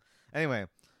 Anyway,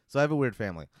 so I have a weird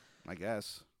family. I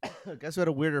guess. Guess who had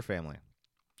a weirder family?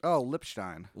 Oh,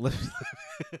 Lipstein.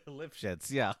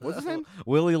 Lipschitz, yeah. What's his name?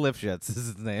 Willie Lipschitz is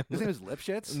his name. His name is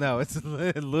Lipschitz? No, it's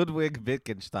Ludwig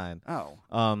Wittgenstein. Oh.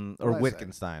 Or What did I say?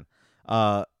 Wittgenstein.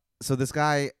 So this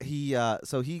guy, he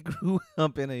grew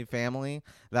up in a family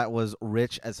that was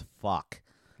rich as fuck.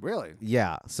 Really?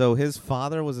 Yeah. So his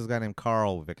father was this guy named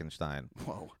Carl Wittgenstein,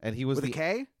 Whoa. and he was With a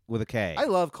K? with a K. I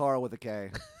love Carl with a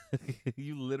K.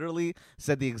 You literally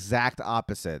said the exact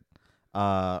opposite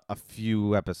a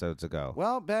few episodes ago.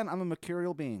 Well, Ben, I'm a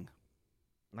mercurial being.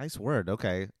 Nice word.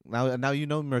 Okay. Now you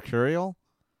know mercurial?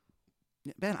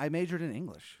 Yeah, Ben, I majored in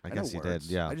English. I know guess you did,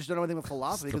 words. yeah. I just don't know anything about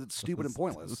philosophy because it's stupid and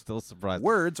pointless. Still surprised.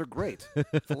 Words are great.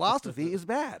 Philosophy is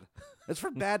bad. It's for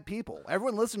bad people.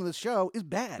 Everyone listening to this show is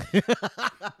bad.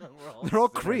 They're all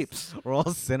creeps. We're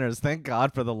all sinners. Thank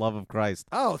God for the love of Christ.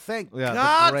 Oh, thank Yeah, the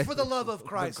God gra- for the love of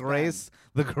Christ.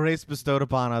 The grace bestowed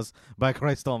upon us by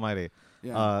Christ Almighty. Ben.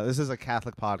 Yeah. This is a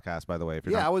Catholic podcast, by the way. If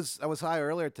you're Yeah, not, I was high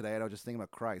earlier today, and I was just thinking about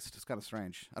Christ. It's kind of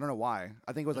strange. I don't know why.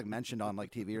 I think it was like mentioned on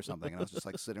like TV or something, and I was just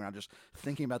like sitting around just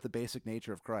thinking about the basic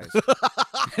nature of Christ.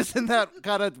 Isn't that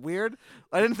kind of weird?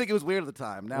 I didn't think it was weird at the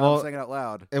time. Now Well, I'm saying it out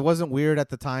loud. it wasn't weird at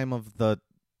the time of the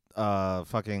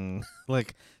fucking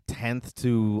like 10th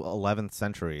to 11th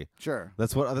century. Sure.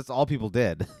 That's all people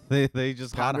did. They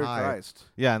just Pondered got high. Christ.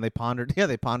 Yeah, and they pondered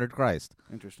Christ.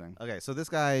 Interesting. Okay, so this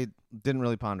guy didn't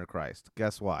really ponder Christ.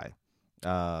 Guess why?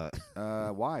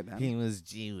 Why, man? He was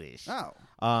Jewish. Oh,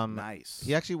 Um, nice.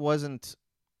 He actually wasn't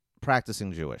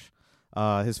practicing Jewish.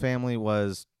 His family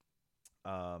was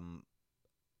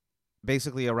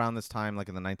basically around this time, like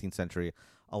in the 19th century,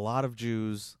 a lot of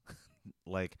Jews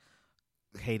like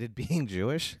hated being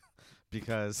Jewish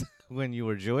because when you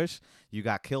were Jewish, you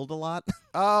got killed a lot,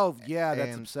 Oh, yeah,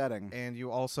 that's And- upsetting. and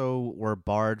you also were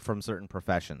barred from certain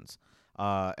professions,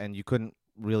 and you couldn't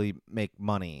really make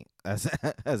money as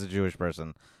as a Jewish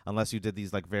person unless you did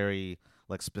these like very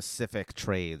like specific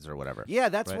trades or whatever. Yeah,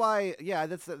 that's Right. why. Yeah,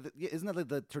 that's isn't that like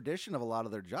the tradition of a lot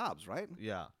of their jobs, right?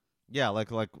 Yeah. Yeah,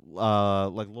 like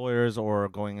lawyers or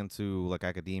going into like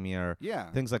academia or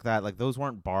Yeah. things like that. Like those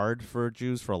weren't barred for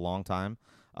Jews for a long time.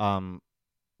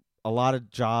 A lot of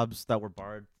jobs that were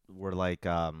barred were like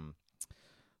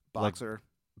Boxer.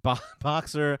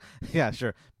 boxer. Yeah,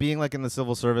 sure. Being like in the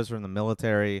civil service or in the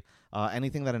military.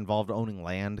 Anything that involved owning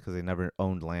land because they never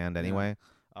owned land anyway.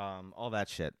 All that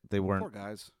shit. They weren't. Poor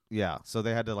guys. Yeah, so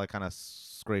they had to like kind of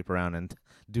scrape around and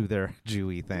do their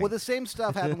Jewy thing. Well, the same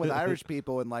stuff happened with Irish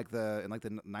people in like the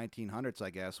 1900s, I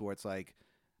guess, where it's like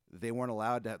they weren't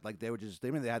allowed to like they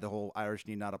had the whole Irish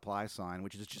need not apply sign,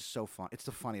 which is just so fun. It's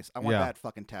the funniest. I want Yeah. that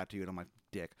fucking tattooed on my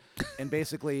dick. And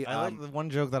basically, I like the one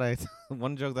joke that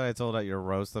I told at your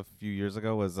roast a few years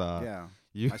ago was yeah,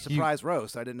 you my surprise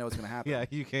roast. I didn't know it was gonna happen. yeah,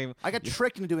 you came. I got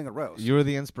tricked into doing a roast. You were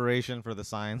the inspiration for the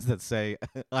signs that say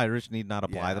Irish need not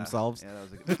apply Yeah. themselves. Yeah, that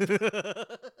was a good.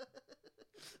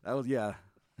 That was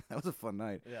that was a fun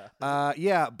night. Yeah.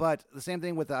 Yeah, but the same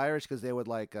thing with the Irish because they would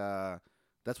like.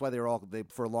 That's why they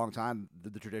for a long time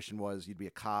the tradition was you'd be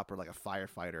a cop or like a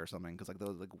firefighter or something because like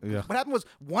those like Yeah. what happened was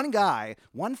one guy,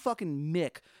 one fucking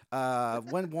Mick,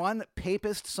 when one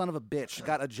papist son of a bitch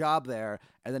got a job there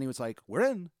and then he was like we're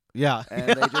in Yeah. and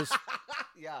they just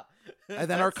yeah. and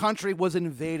then our country was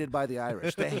invaded by the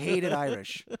Irish. The hated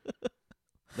Irish.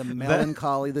 The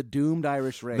melancholy, the doomed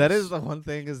Irish race. That is the one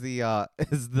thing is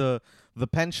the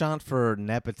penchant for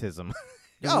nepotism.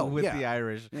 Oh, with yeah. the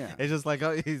Irish. Yeah. It's just like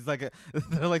he's like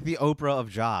they're like the Oprah of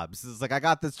jobs. It's like I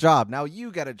got this job. Now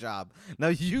you get a job. Now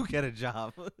you get a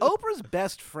job. Oprah's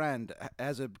best friend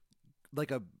has a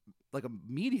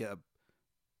media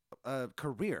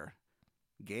career.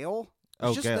 Gail?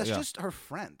 Oh, That's Gail, that's yeah. just her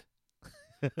friend.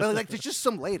 Like, it's just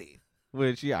some lady.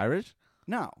 Wait, is she Irish?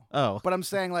 No. Oh. But I'm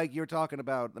saying, like, you're talking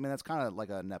about, I mean, that's kind of like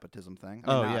a nepotism thing.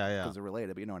 Oh, yeah. Because they're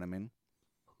related, but you know what I mean?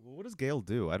 What does Gail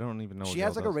do? I don't even know. She what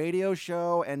has, Gail like, a does. radio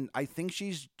show, and I think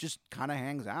she's just kind of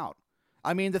hangs out.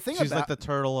 I mean, the thing She's about... like the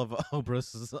turtle of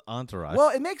Oprah's entourage. Well,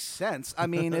 it makes sense. I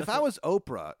mean, if I was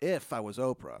Oprah,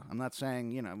 I'm not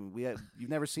saying, you've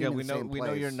never seen yeah, me we in the know same we place.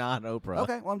 know you're not Oprah.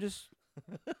 Okay, well, I'm just,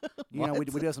 we What?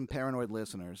 do have some paranoid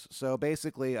listeners. So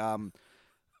basically,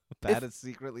 That is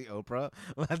secretly Oprah.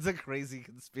 That's a crazy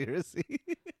conspiracy.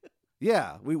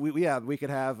 yeah, we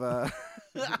could have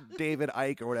David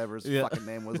Icke or whatever his Yeah. fucking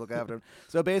name was, look after him.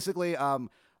 So basically,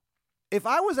 if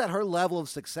I was at her level of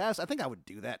success, I think I would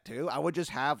do that too. I would just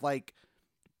have like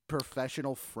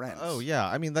professional friends. Oh yeah,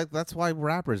 I mean that's why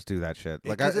rappers do that shit.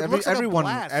 Like 'cause it looks like a everyone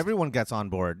blast. everyone gets on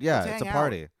board. Yeah, Let's it's a hang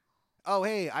party. Oh,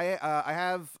 hey, I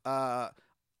have a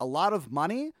lot of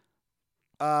money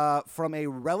from a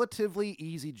relatively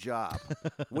easy job.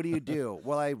 What do you do?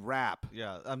 Well, I rap.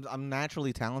 Yeah, I'm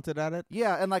naturally talented at it.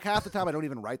 Yeah, and like half the time I don't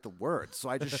even write the words, so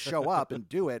I just show up and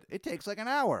do it. It takes like an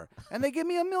hour, and they give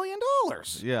me $1 million.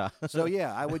 Yeah. So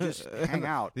yeah, I would just hang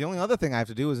out. The only other thing I have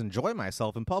to do is enjoy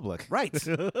myself in public. Right.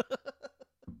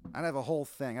 I'd have a whole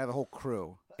thing. I'd have a whole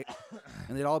crew,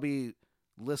 and they'd all be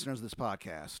listeners of this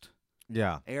podcast.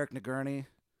 Yeah. Eric Nagurney,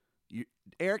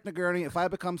 if I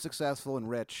become successful and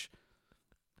rich,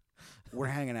 we're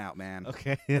hanging out, man.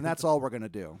 Okay. And that's all we're gonna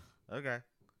do. Okay.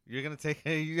 You're gonna take.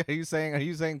 Are you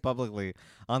saying publicly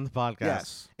on the podcast?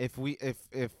 Yes.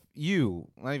 If you,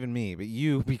 not even me, but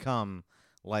you become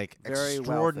like Very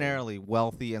extraordinarily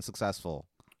wealthy and successful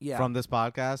Yeah. from this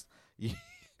podcast,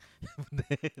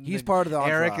 He's part of the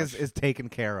Eric entourage. is taken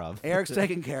care of. Eric's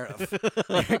taken care of.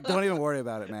 Eric, don't even worry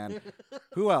about it, man.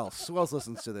 Who else? Who else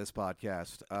listens to this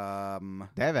podcast?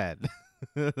 David.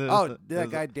 Oh,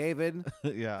 that guy David.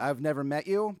 Yeah. I've never met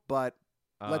you, but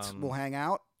we'll hang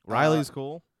out. Riley's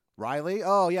cool. Riley?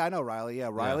 Oh, yeah, I know Riley. Yeah,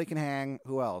 Riley can hang.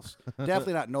 Who else?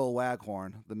 Definitely not Noel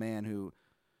Waghorn, the man who,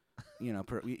 we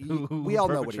all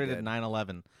know what he perpetrated did.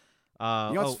 9/11.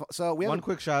 So we have one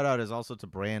quick shout out is also to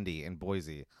Brandy in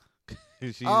Boise.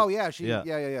 She She yeah.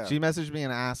 yeah. She messaged me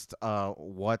and asked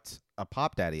what a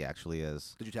pop daddy actually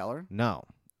is. Did you tell her? No,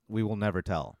 we will never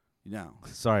tell. No.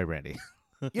 Sorry, Brandy.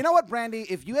 You know what, Brandy?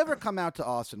 If you ever come out to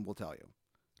Austin, we'll tell you.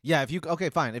 Yeah,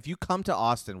 fine. If you come to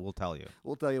Austin, we'll tell you.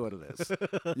 We'll tell you what it is.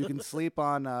 You can sleep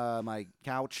on my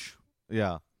couch.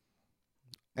 Yeah.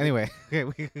 Anyway, okay,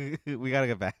 we gotta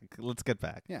get back. Let's get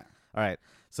back. Yeah. All right.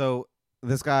 So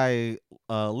this guy,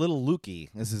 Little Lukey,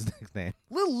 is his nickname.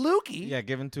 Lil Lukey? Yeah,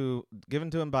 given to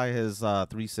him by his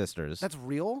 3 sisters. That's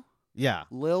real? Yeah,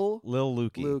 Lil Lil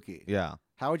Lukey. Lukey. Yeah,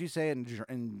 How would you say it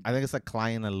in I think it's like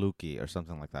Kleine Lukey or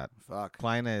something like that. fuck.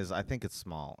 Kleine is, I think it's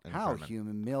small. In How German.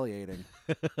 humiliating.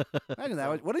 Imagine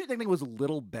that. What do you think it was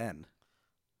Little Ben?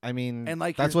 I mean, And,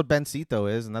 like, that's your- what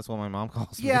Bencito is, and that's what my mom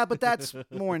calls me. Yeah, but that's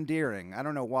more endearing. I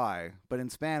don't know why, but in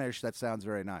Spanish that sounds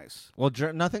very nice. Well,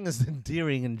 nothing is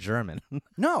endearing in German.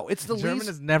 No, it's the German least.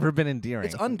 has never been endearing.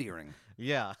 It's undearing.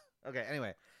 Yeah. Okay.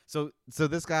 Anyway, so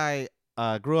this guy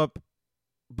grew up,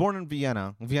 born in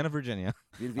Vienna, Virginia.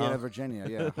 Vienna, Virginia.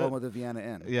 Yeah, home of the Vienna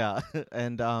Inn. Yeah,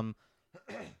 and Oh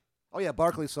yeah,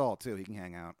 Barkley Salt too. He can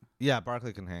hang out. yeah,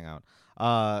 Barkley can hang out.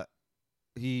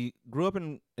 He grew up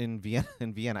in Vienna.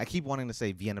 In Vienna, I keep wanting to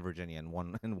say Vienna, Virginia, in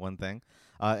one thing.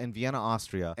 In Vienna,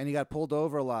 Austria. And he got pulled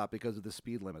over a lot because of the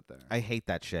speed limit there. I hate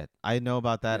that shit. I know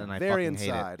about that, Yeah, and I very fucking hate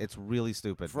inside. it. It's really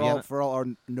stupid. For Vienna- all our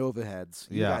Nova heads,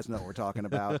 you Yeah. guys know what we're talking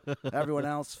about. Everyone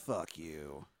else, fuck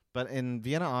you. But in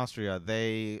Vienna, Austria,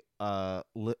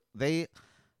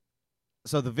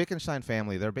 so the Wittgenstein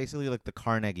family, they're basically like the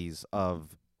Carnegies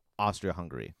of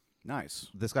Austria-Hungary. Nice.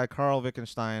 This guy Karl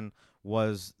Wittgenstein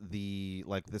was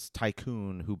this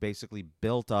tycoon who basically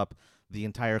built up the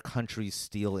entire country's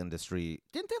steel industry.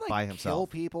 Didn't they by kill himself.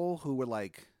 people who were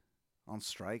like on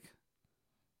strike?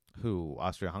 Who?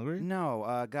 Austria-Hungary?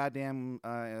 No, goddamn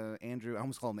Andrew. I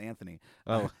almost called him Anthony.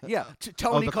 Oh. Yeah,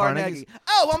 Tony the Carnegie.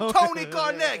 Oh, I'm Tony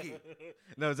Carnegie.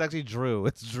 No, it's actually Drew.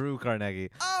 It's Drew Carnegie.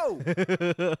 Oh,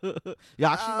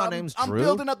 Yeah, actually, my name's I'm Drew.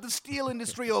 building up the steel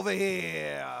industry over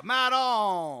here. Mad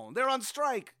on. They're on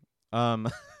strike.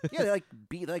 Yeah,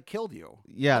 They killed you.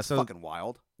 yeah. That's So fucking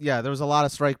wild. yeah, there was a lot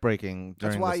of strike breaking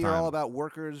during That's why this you're time. all about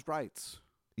workers' rights.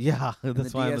 Yeah,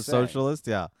 that's the why I'm a DSA. socialist.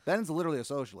 Yeah, Ben's literally a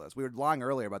socialist. We were lying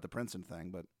earlier about the Princeton thing,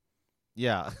 but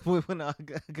yeah. I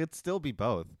could still be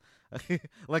both.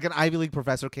 Like an Ivy League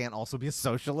professor can't also be a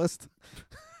socialist.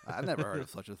 I've never heard of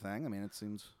such a thing. I mean, it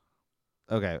seems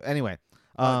Okay. Anyway,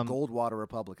 Goldwater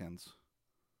Republicans.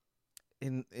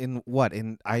 in what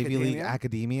in Ivy League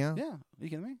academia? Yeah, are you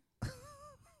kidding me?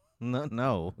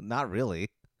 No, not really,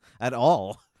 at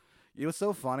all. You know what's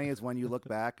so funny is when you look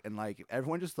back and like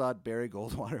everyone just thought Barry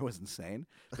Goldwater was insane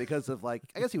because of like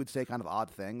I guess he would say kind of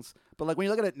odd things, but like when you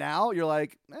look at it now, you're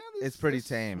like, It's pretty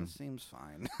tame. Seems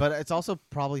fine. But it's also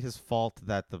probably his fault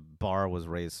that the bar was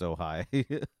raised so high.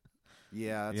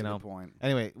 Yeah, that's You a know? good point.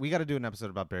 Anyway, we got to do an episode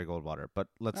about Barry Goldwater, but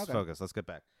let's Okay. focus. Let's get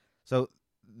back. So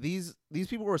these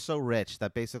people were so rich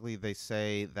that basically they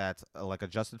say that like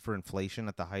adjusted for inflation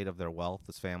at the height of their wealth,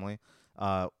 this family,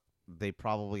 they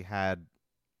probably had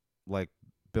like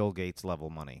Bill Gates level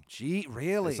money. Gee,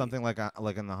 really? Something like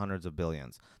in the hundreds of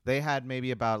billions. They had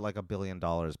maybe about like $1 billion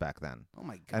back then. Oh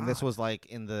my god! And this was like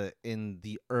in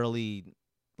the early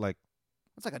like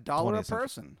that's like $1 a 20th century.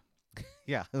 person.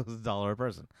 yeah, it was $1 a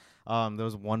person. There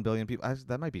was 1 billion people.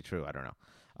 That might be true. I don't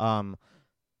know.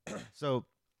 So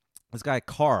this guy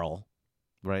Carl,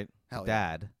 right? Hell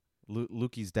yeah. Dad,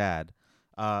 Lukey's dad,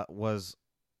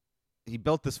 he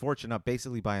built this fortune up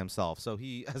basically by himself. So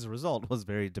he, as a result, was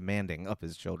very demanding of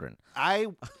his children. I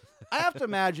have to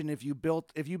imagine if you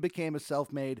became a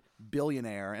self-made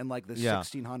billionaire in like the Yeah.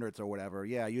 1600s or whatever,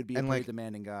 yeah, you'd be a And, pretty like,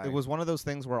 demanding guy. It was one of those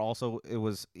things where also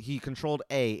he controlled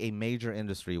a major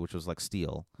industry, which was like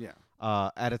steel. Yeah.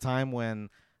 At a time when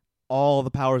all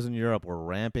the powers in Europe were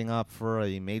ramping up for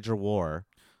a major war,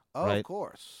 Oh, right? of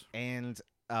course. and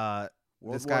World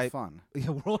this War guy- Fun.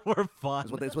 World War Fun.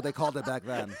 That's what they called it back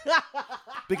then.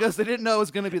 Because they didn't know it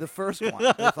was going to be the first one.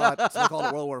 They thought so they called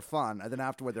it World War Fun, and then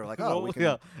afterward they were like, "Oh, we can."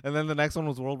 yeah, and then the next one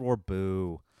was World War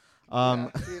Boo. Yeah,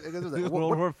 it was like-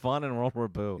 World War Fun and World War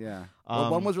Boo. Yeah.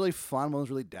 Well, one Um, was really fun. One was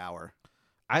really dour.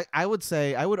 I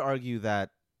would argue that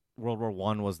World War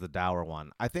One was the dour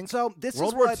one. I think So this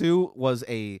World is War what, Two was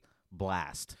a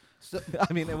blast. So,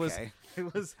 I mean, it was okay.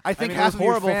 I think mean, half it was of your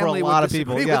horrible for a family would lot of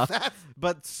people. disagree Yeah, with that.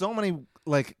 but so many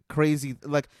like crazy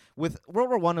like with World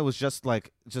War One, it was just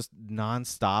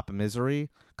nonstop misery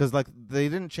because like they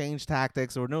didn't change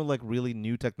tactics. There were no like really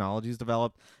new technologies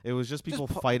developed. It was just people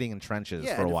fighting in trenches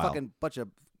Yeah, for a and while. fucking bunch of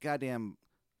goddamn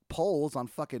poles on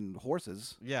fucking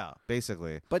horses. Yeah,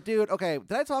 basically. But dude, okay,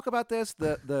 did I talk about this?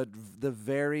 The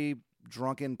very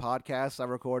drunken podcast I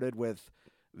recorded with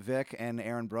Vic and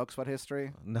Aaron Brooks about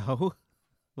history. No.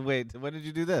 Wait, when did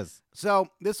you do this? So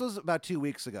this was about 2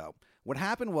 weeks ago. What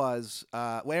happened was,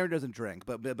 well, Aaron doesn't drink,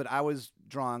 but I was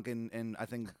drunk, and I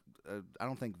think I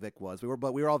don't think Vic was. We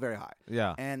were all very high,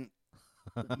 Yeah. and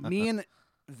me and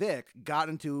Vic got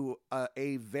into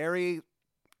a very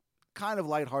kind of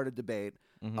lighthearted debate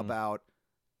Mhm. about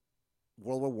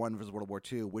World War One versus World War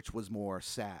II, which was more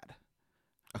sad.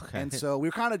 Okay. And so we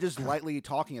were kind of just lightly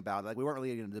talking about it. Like we weren't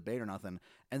really in a debate or nothing.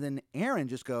 And then Aaron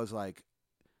just goes like,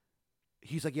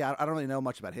 he's like, yeah, I don't really know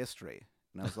much about history.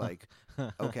 And I was like,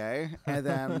 okay. And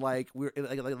then like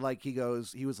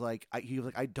he was like,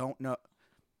 I don't know.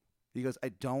 He goes, I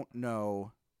don't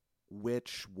know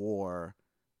which war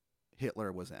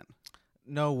Hitler was in.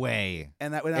 No way.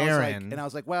 And that Aaron. I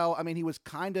was like, well, I mean, he was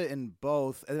kind of in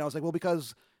both. And then I was like, well,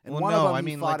 because in Well, one no, of them I he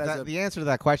mean, fought like as the answer to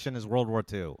that question is World War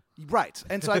II. right.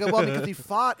 And so I go, well, because he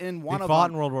fought in one He of fought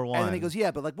them. in World War One. And then he goes,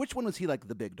 yeah, but like, which one was he like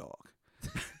the big dog?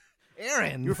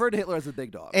 Aaron. You referred to Hitler as the big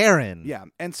dog. Aaron. Yeah.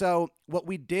 And so what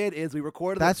we did is we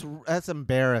recorded. That's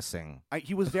embarrassing.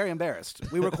 He was very embarrassed.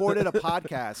 We recorded a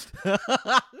podcast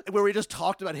where we just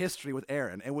talked about history with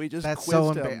Aaron, and we just That's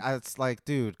quizzed so him. It's like,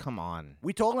 dude, come on.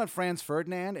 We told him about Franz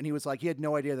Ferdinand, and he was like, he had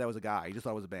no idea that was a guy. He just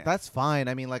thought it was a band. That's fine.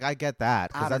 I mean, like, I get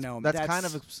that. 'cause I don't know. That's kind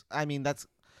of. I mean,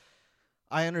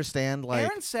 I understand. Like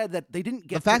Aaron said that they didn't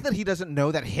get the fact that he doesn't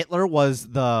know that Hitler was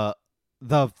the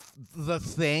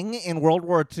thing in World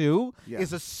War II Yeah.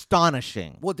 is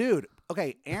astonishing. Well, dude.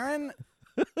 Okay, Aaron.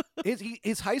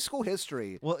 His high school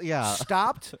history Well, yeah.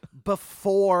 stopped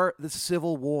before the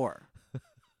Civil War,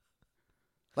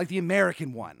 like the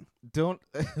American one. Don't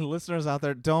listeners out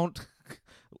there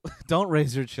don't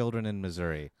raise your children in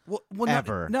Missouri. Well,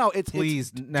 Ever. No, Please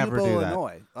it's never Tupelo, do that.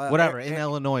 Illinois. Whatever, in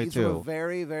Illinois, he's too. From a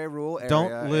very, very rural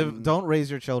area. and Don't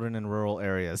raise your children in rural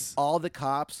areas. all the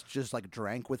cops just like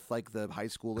drank with like the high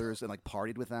schoolers and like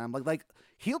partied with them. Like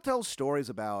he'll tell stories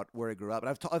about where he grew up,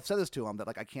 and I've said this to him that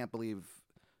like I can't believe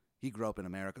he grew up in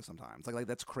America. Sometimes like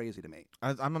that's crazy to me.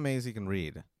 I'm amazed he can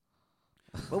read.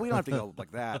 Well, we don't have to go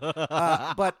like that.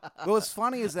 But what was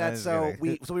funny is that I'm just so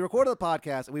kidding. we recorded the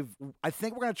podcast. And I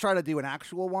think we're gonna try to do an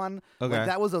actual one. Okay. Like,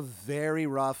 that was a very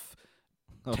rough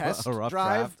test A rough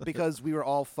drive draft. because we were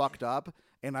all fucked up,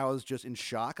 and I was just in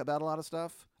shock about a lot of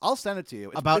stuff. I'll send it to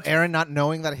you. About Aaron not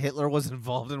knowing that Hitler was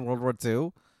involved in World War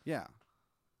II. Yeah.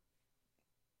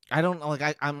 I don't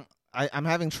like. I'm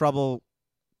having trouble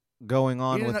going He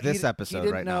on didn't with know- this episode he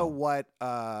didn't right know now. what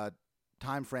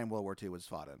time frame World War II was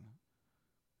fought in.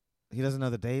 He doesn't know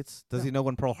the dates. Does No. he know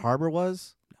when Pearl Harbor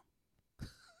was?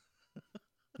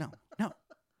 No.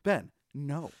 Ben,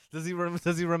 no. Does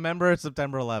he remember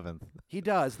September 11th? He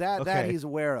does. That Okay. he's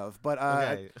aware of. But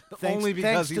Okay. thanks- Only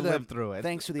because thanks he to the- lived through it.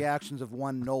 thanks to the actions of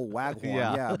one Noel Waghorn.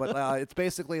 Yeah. But it's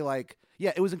basically like,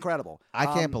 yeah, it was incredible. I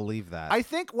can't believe that. I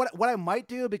think what I might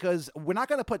do, because we're not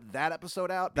going to put that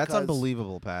episode out. That's because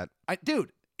unbelievable, Pat.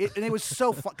 Dude, and it was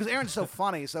so fun because Aaron's so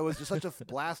funny, so it was just such a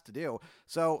blast to do.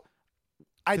 So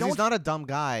I 'Cause don't. he's not a dumb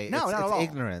guy. No, it's, not it's at all.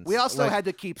 ignorance. We also Like, had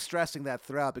to keep stressing that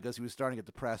throughout because he was starting to get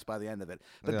depressed by the end of it.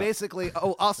 But Yeah. basically,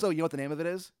 also, you know what the name of it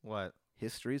is? what?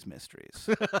 History's Mysteries.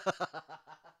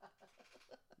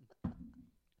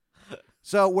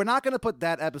 So we're not going to put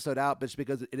that episode out, just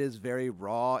because it is very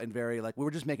raw and very like we were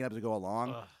just making it up as we go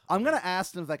along. Ugh. I'm going to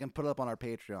ask them if I can put it up on our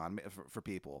Patreon for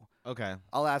people. Okay.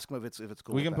 I'll ask them if it's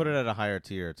cool. We with can put them. it at a higher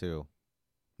tier too.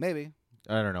 Maybe.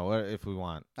 I don't know what if we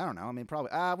want. I don't know. I mean,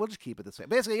 probably. We'll just keep it the same.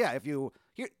 Basically, yeah. If you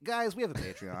here, guys, we have a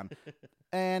Patreon,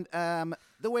 and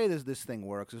the way this thing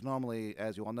works is normally,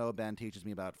 as you all know, Ben teaches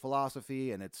me about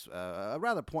philosophy, and it's a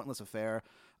rather pointless affair.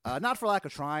 Not for lack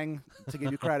of trying to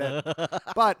give you credit,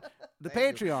 but the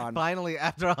Thank you. Patreon. Finally,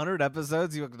 after 100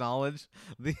 episodes, you acknowledge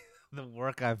the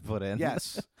work I've put in.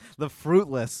 Yes. The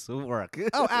fruitless work.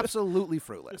 Oh, absolutely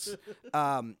fruitless.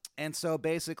 And so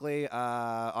basically,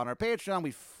 on our Patreon, we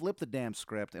flip the damn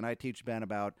script, and I teach Ben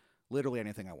about literally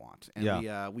anything I want. And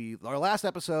Yeah. we our last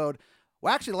episode.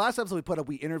 Well, actually, the last episode we put up,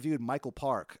 we interviewed Michael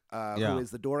Park, Yeah. who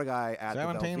is the door guy at the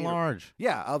 17 Velveeta. large.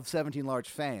 Yeah, of 17 Large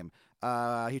fame.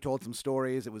 He told some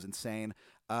stories. It was insane.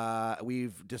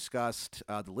 We've discussed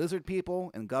the lizard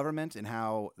people and government and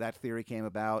how that theory came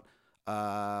about.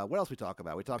 What else we talk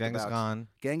about? We talked Genghis about Khan,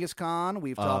 Genghis Khan.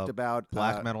 We've talked about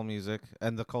black metal music,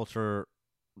 and the culture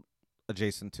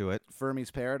adjacent to it.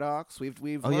 Fermi's paradox. We've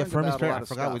Oh yeah, learned Fermi's about a lot paradox. I of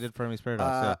forgot stuff. we did Fermi's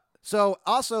paradox. So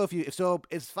also, if it's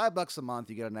 $5 a month,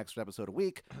 you get an extra episode a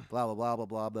week. Blah blah blah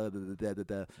blah blah blah blah blah blah.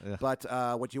 Blah. Yeah.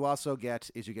 But what you also get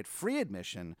is you get free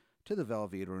admission to the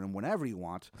Velveeta Room whenever you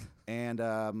want, and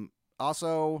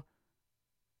also,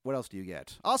 what else do you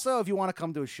get? Also, if you want to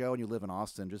come to a show and you live in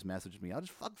Austin, just message me. I'll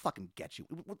just fucking get you.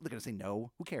 They're gonna say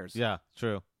no. Who cares? Yeah,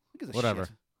 true. Who gives a Whatever.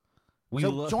 shit? We So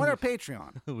lo- join our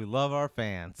Patreon. we love our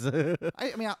fans.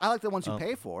 I mean, I like the ones who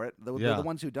pay for it. yeah. The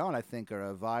ones who don't, I think,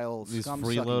 are vile These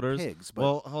scum-sucking freeloaders. pigs. But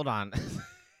Well, hold on.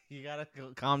 You gotta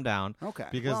calm down okay,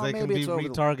 because well, they can maybe be it's over the-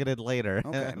 retargeted later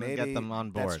Okay, and maybe get them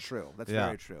on board. That's true. That's Yeah.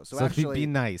 very true. So, So actually, be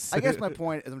nice. I guess my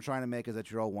point is I'm trying to make is that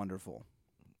you're all wonderful.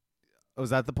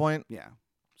 Was that the point? Yeah.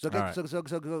 So All get, right.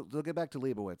 so get back to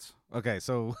Leibowitz. Okay,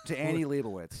 so To Annie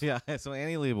Leibowitz. yeah, so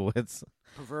Annie Leibovitz.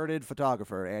 Perverted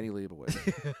photographer Annie Leibowitz.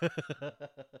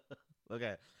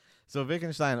 Okay, so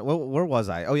Wittgenstein. Where was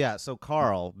I? Oh yeah, so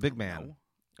Carl, big man,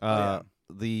 yeah.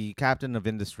 the captain of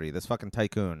industry, this fucking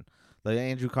tycoon, the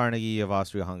Andrew Carnegie of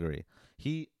Austria-Hungary.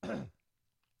 He.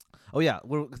 Oh yeah,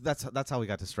 that's how we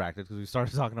got distracted because we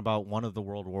started talking about one of the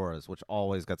world wars, which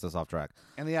always gets us off track.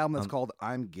 And the album that's called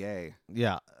I'm Gay.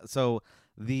 Yeah. So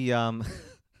the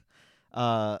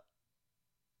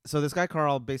so this guy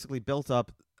Carl basically built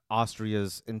up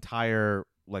Austria's entire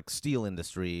like steel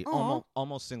industry Aw.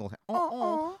 almost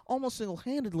Aw. almost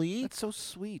single-handedly. That's so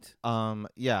sweet.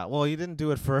 Yeah, well, he didn't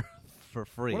do it for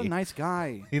free. What a nice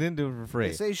guy. He didn't do it for free.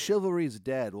 They say chivalry's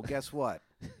dead. Well, guess what?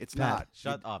 It's Pat, not.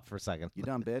 Shut up for a second. You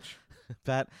dumb bitch.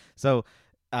 Pat. So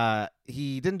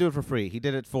he didn't do it for free. He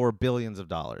did it for billions of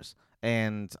dollars,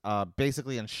 and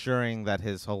basically ensuring that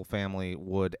his whole family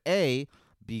would A,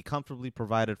 be comfortably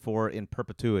provided for in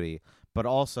perpetuity, but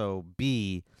also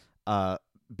B,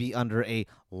 be under a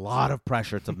lot of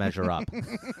pressure to measure up.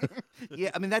 Yeah,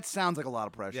 I mean that sounds like a lot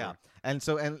of pressure. Yeah, and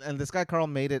so and this guy Carl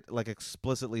made it like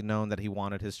explicitly known that he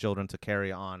wanted his children to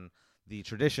carry on the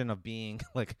tradition of being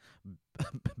like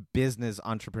business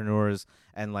entrepreneurs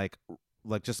and like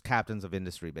just captains of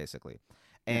industry basically.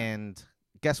 Yeah. And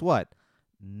guess what?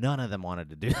 None of them wanted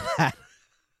to do that.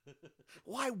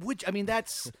 Why would you? I mean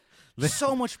that's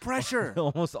so much pressure.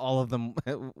 Almost all of them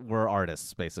were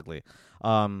artists basically.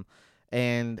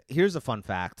 And here's a fun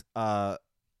fact.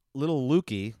 Little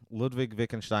Lukey, Ludwig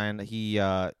Wittgenstein, he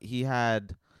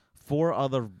had four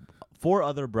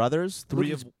other brothers,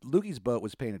 three of Lukey's boat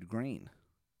was painted green.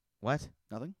 what?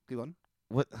 Nothing? Keep going.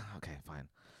 What? Okay, fine.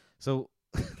 So,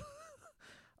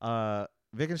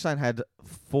 Wittgenstein had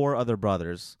four other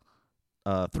brothers,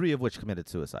 three of which committed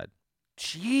suicide.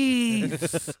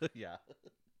 Jeez. Yeah.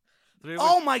 Three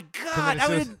Oh my God!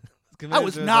 I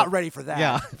was not ready for that.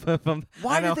 Yeah.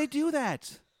 Why I know. did they do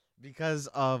that? Because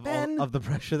of Ben. the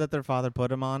pressure that their father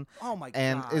put him on, Oh my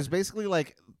and God! it's basically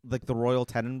like the Royal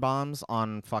Tenenbaums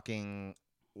on fucking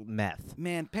meth.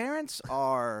 Man, parents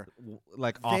are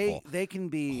Like awful. They can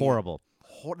be Horrible.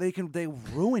 They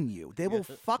ruin you. They will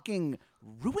fucking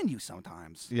ruin you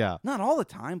sometimes. Yeah. Not all the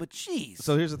time, but jeez.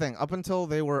 So here's the thing. Up until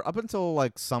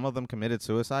like some of them committed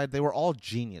suicide, they were all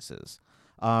geniuses.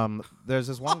 There's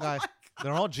this one guy.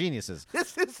 They're all geniuses.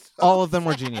 This is so All of them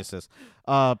were geniuses.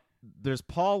 There's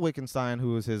Paul Wittgenstein,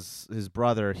 who was his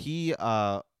brother. He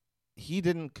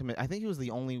didn't commit. I think he was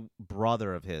the only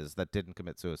brother of his that didn't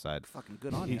commit suicide. fucking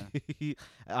good on you.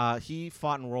 He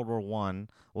fought in World War I,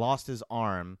 lost his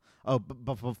arm. Oh,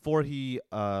 but before he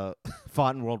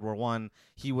fought in World War I,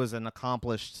 he was an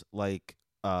accomplished like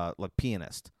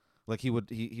pianist. Like he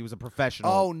was a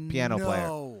professional piano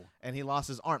player, and he lost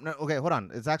his arm. No, okay, hold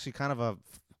on. It's actually kind of a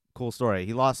cool story.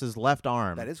 He lost his left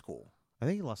arm. That is cool. I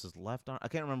think he lost his left arm. I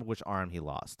can't remember which arm he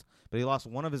lost, but he lost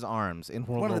one of his arms in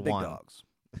World War I. One of the big dogs.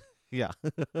 Yeah.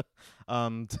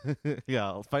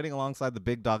 Yeah, fighting alongside the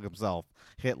big dog himself,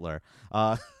 Hitler.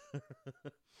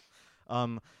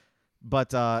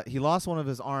 But he lost one of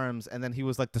his arms, and then he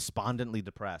was like despondently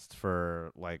depressed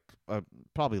for like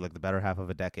probably like the better half of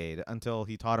a decade until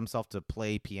he taught himself to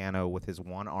play piano with his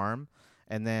one arm.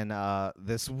 And then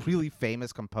this really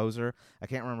famous composer, I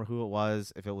can't remember who it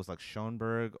was, if it was like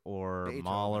Schoenberg or Beethoven.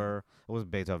 Mahler. It was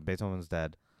Beethoven. Beethoven's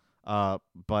dead.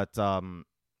 But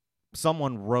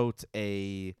someone wrote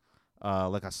a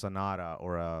like a sonata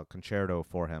or a concerto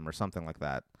for him or something like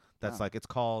that. That's Oh. like it's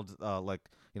called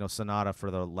sonata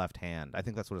for the left hand. I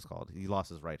think that's what it's called. He lost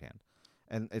his right hand,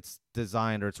 and it's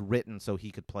designed or it's written so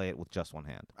he could play it with just one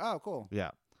hand. Oh, cool.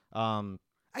 Yeah.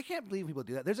 I can't believe people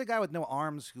do that. There's a guy with no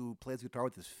arms who plays guitar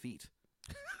with his feet.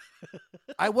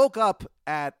 I woke up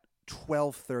at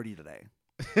 12:30 today.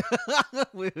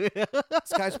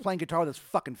 This guy's playing guitar with his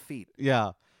fucking feet.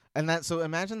 Yeah. And so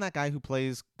imagine that guy who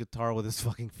plays guitar with his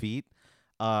fucking feet.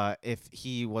 If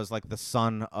he was like the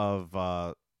son of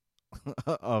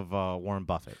Warren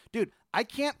Buffett. Dude, I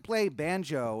can't play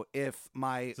banjo if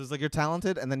my... So it's like you're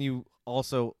talented, and then you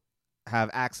also have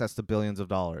access to billions of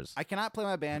dollars. I cannot play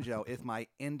my banjo if my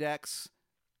index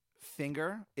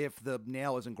finger, if the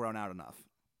nail isn't grown out enough.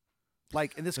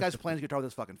 Like, and this guy's playing his guitar with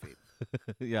his fucking feet.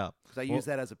 Yeah. Because I use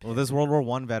that as a pick. Well, this World War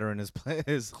I veteran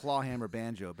is Clawhammer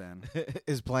banjo, Ben.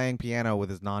 is playing piano with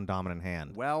his non-dominant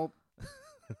hand. Well,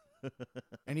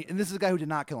 and this is a guy who did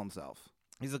not kill himself.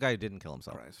 He's the guy who didn't kill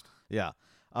himself. Christ. Yeah.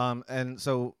 And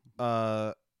so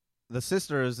the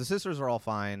sisters are all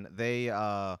fine. They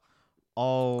all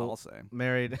I'll say.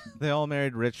 married. They all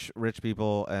married rich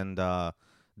people and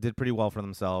did pretty well for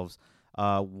themselves.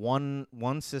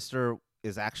 One sister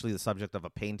is actually the subject of a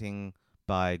painting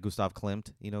by Gustav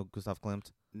Klimt. You know Gustav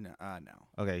Klimt? No.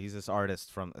 Okay, he's this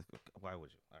artist from. Why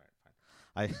would you? All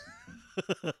right, fine.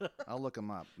 I'll look him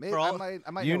up. Maybe For all- I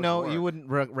might You know know, his you work.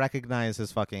 wouldn't recognize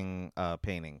his fucking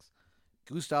paintings.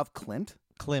 Gustav Klimt?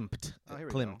 Klimt. Oh, here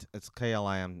we Klimt. It's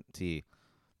Klimt.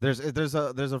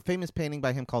 There's a famous painting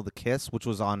by him called The Kiss, which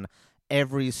was on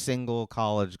every single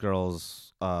college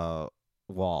girl's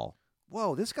wall.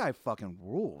 Whoa, this guy fucking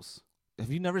rules.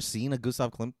 Have you never seen a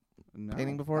Gustav Klimt? No,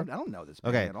 Painting before? I don't know this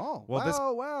painting Okay, at all. well, this-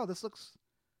 Wow, this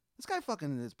guy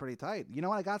fucking is pretty tight. You know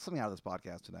what? I got something out of this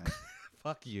podcast today.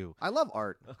 Fuck you. I love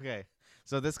art. Okay.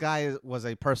 So this guy was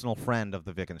a personal friend of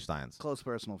the Wittgensteins. Close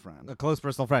personal friend. A close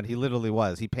personal friend. He literally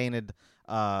was. He painted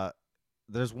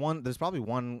there's probably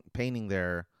one painting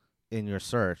there in your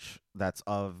search that's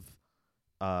of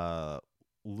Lil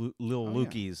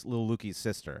Lukey's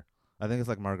sister. I think it's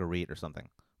like Marguerite or something.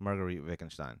 Marguerite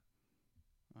Wittgenstein.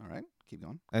 All right, keep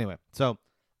going. Anyway, so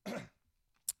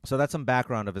that's some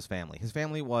background of his family. His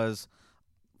family was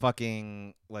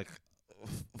fucking like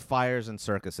fires and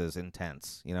circuses in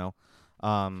tents, you know.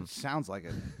 Sounds like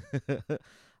it.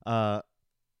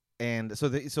 And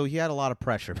so he had a lot of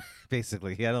pressure.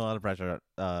 Basically, he had a lot of pressure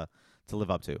to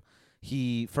live up to.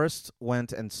 He first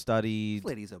went and studied. This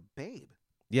lady's a babe.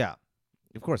 Yeah,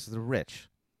 of course they're rich.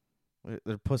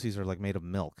 Their pussies are like made of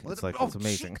milk. Well, It's like oh, it's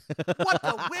amazing. What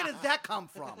the? Where did that come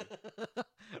from?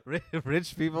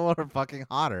 Rich people are fucking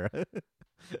hotter.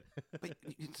 But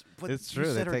It's you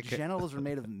true, they said her take ca- genitals are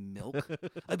made of milk.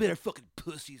 I bet her fucking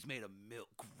pussy's made of milk.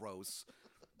 Gross.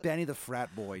 Benny the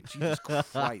frat boy. Jesus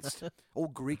Christ.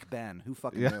 Old Greek Ben. Who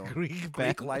fucking Yeah, knew? Greek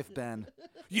Greek Ben. life Ben.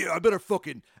 Yeah, I bet her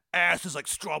fucking ass is like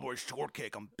strawberry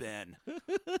shortcake. I'm Ben.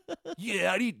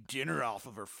 Yeah, I'd eat dinner off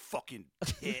of her fucking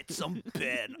tits. I'm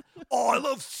Ben. Oh, I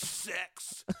love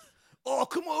sex. Oh,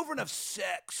 come over and have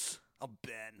sex. I'm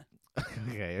Ben.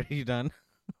 Okay, are you done?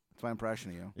 That's my impression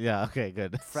of you. Yeah. Okay.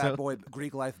 Good. Frat So- boy,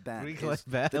 Greek life Ben. Greek is life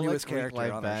Ben. the I like newest Greek character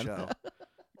life on Ben. the show.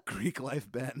 Greek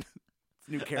life Ben. It's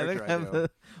a new I character think I I'm do.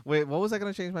 the- wait, what was I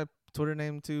going to change my Twitter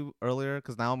name to earlier?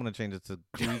 Because now I'm gonna change it to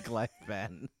Greek Life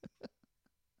Ben.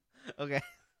 Okay.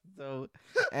 So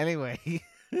anyway,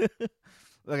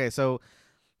 okay. So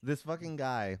this fucking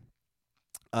guy,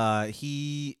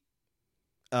 he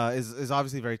is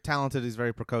obviously very talented. He's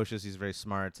very precocious. He's very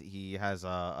smart. He has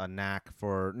a knack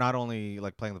for not only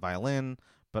like playing the violin,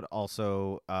 but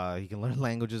also he can learn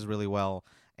languages really well,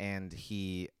 and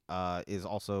he is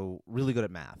also really good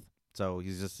at math. So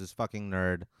he's just this fucking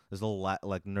nerd, this little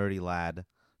like nerdy lad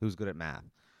who's good at math.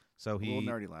 So he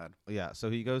Little nerdy lad. yeah.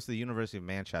 So he goes to the University of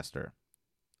Manchester,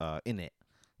 in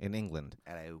England,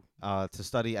 Hello. to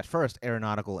study at first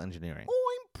aeronautical engineering.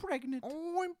 Oh, I'm pregnant.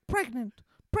 Oh, I'm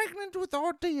pregnant with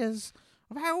ideas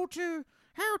of how to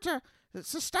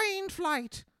sustain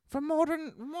flight for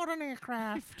modern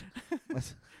aircraft.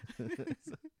 But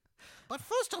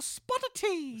first, a spot of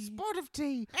tea. Spot of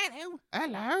tea.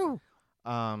 Hello.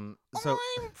 So I'm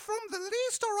from the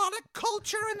least erotic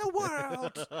culture in the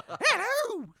world.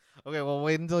 Hello. okay, well,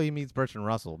 wait until he meets Bertrand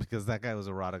Russell because that guy was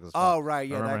erotic as fuck. Oh right,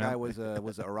 yeah, Remember that guy him?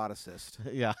 was an eroticist.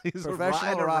 Yeah, he's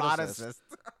Professional an eroticist.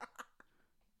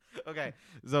 Okay,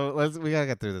 so we gotta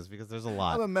get through this because there's a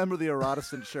lot. I'm a member of the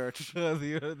Eroticist Church.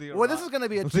 the Well, this is going to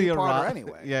be a two-parter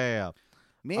anyway. Yeah.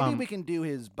 Maybe we can do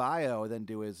his bio, then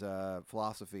do his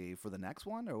philosophy for the next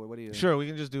one, or what do you? Sure, we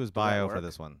can just do his that bio for work?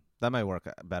 this one. That might work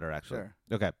better, actually. Sure.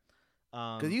 Okay.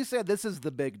 Because you said this is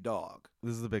the big dog.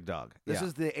 This is the big dog. This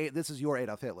Yeah. this is your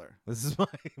Adolf Hitler. This is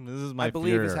my I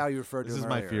believe is Führer. how you referred to This him is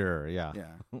my earlier. Führer. Yeah.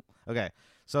 Yeah. Okay.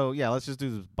 So yeah, let's just do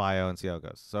this bio and see how it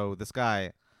goes. So this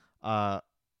guy,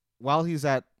 while he's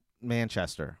at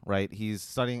Manchester, right? He's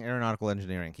studying aeronautical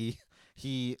engineering.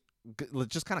 He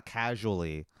just kind of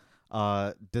casually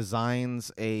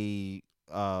designs a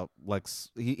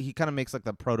he kind of makes like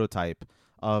the prototype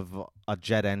of a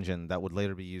jet engine that would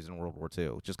later be used in World War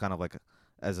II, just kind of like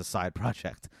as a side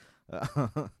project.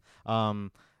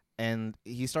 And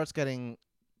he starts getting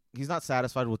he's not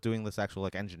satisfied with doing this actual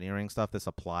like engineering stuff, this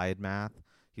applied math.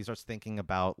 He starts thinking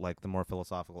about like the more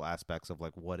philosophical aspects of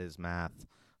like what is math,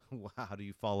 how do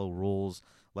you follow rules,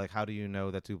 like how do you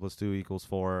know that 2 + 2 =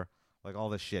 4, like all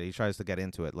this shit. He tries to get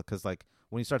into it because like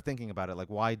when you start thinking about it, like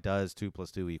why does 2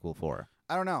 + 2 = 4?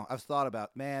 I don't know. I've thought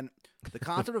about the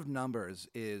concept of numbers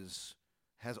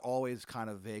has always kind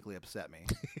of vaguely upset me.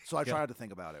 So I tried to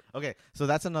think about it. Okay, so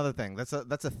that's another thing. That's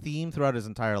a theme throughout his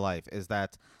entire life is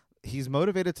that he's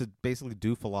motivated to basically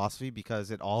do philosophy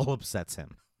because it all upsets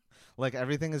him. Like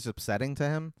everything is upsetting to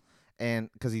him,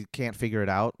 and because he can't figure it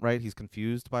out, right? He's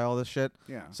confused by all this shit.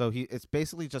 Yeah. So it's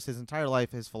basically just his entire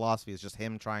life. His philosophy is just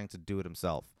him trying to do it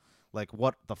himself. Like,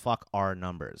 what the fuck are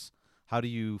numbers? How do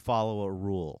you follow a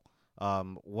rule?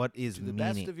 What is To the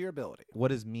meaning? best of your ability.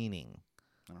 What is meaning?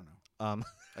 I don't know.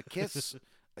 A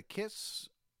kiss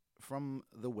from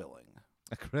the willing.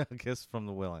 A kiss from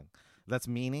the willing. That's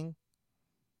meaning.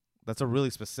 That's a really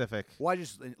specific. Well,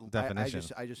 definition.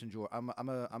 I just enjoy. I'm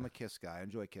a kiss guy. I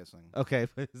enjoy kissing. Okay,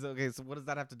 okay. So what does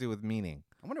that have to do with meaning?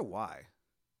 I wonder why.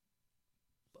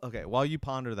 Okay, while you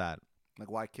ponder that, Like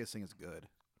why kissing is good.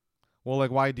 well,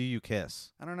 like why do you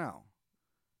kiss? I don't know.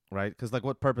 Right? Because like,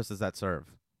 what purpose does that serve?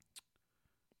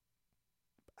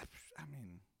 I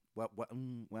mean,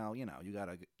 well, you know, you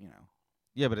gotta, you know,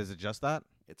 Yeah, but is it just that?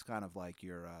 it's kind of like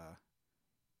you're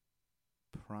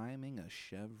priming a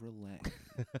Chevrolet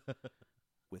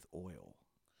with oil.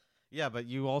 Yeah, but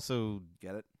you also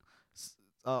Get it?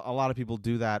 a lot of people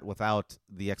do that without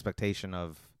the expectation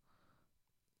of,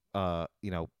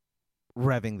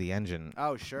 revving the engine.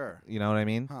 Oh, sure. You know what I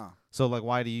mean? Huh. So like,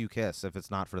 why do you kiss if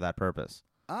it's not for that purpose?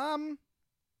 I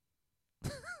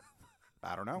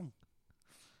don't know.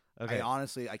 Okay.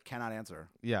 I cannot answer,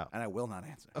 Yeah. and I will not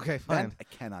answer. Okay, Ben, fine. I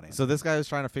cannot answer. So this guy is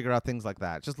trying to figure out things like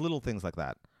that, just little things like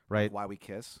that, right? Why we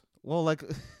kiss? Well, like,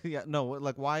 yeah, no,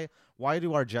 like, why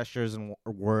do our gestures and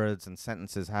words and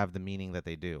sentences have the meaning that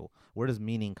they do? Where does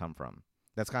meaning come from?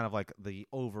 That's kind of like the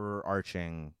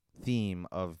overarching theme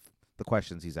of the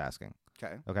questions he's asking.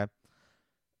 Okay. Okay.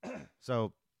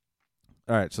 So,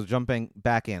 all right. So jumping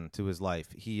back into his life,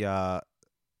 he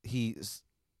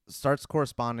starts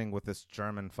corresponding with this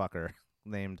German fucker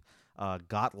named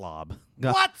Gottlob.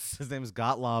 What? His name is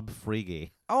Gottlob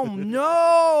Frege. Oh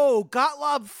no,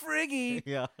 Gottlob Frege.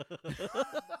 Yeah.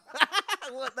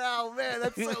 What now, man?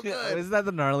 That's so good. Isn't that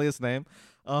the gnarliest name?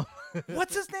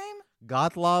 What's his name?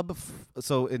 Gottlob.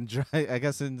 So I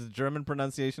guess in the German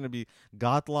pronunciation it'd be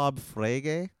Gottlob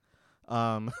Frege.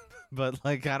 but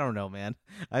like I don't know, man.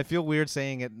 I feel weird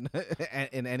saying it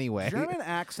in any way. German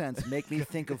accents make me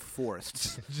think of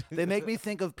forests. They make me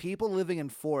think of people living in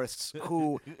forests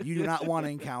who you do not want to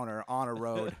encounter on a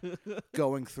road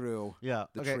going through Yeah.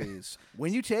 the Okay. trees.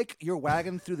 When you take your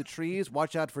wagon through the trees,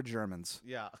 watch out for Germans.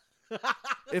 Yeah.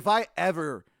 If I'm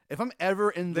ever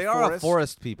in the They are forest, a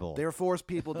forest people. they're forest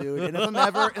people, dude. And if I'm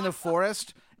ever in the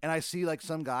forest and I see like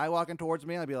some guy walking towards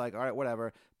me, I'd be like, all right,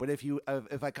 whatever. But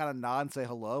if I kind of nod and say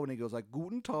hello and he goes like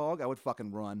Guten Tag, I would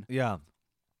fucking run. Yeah.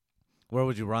 Where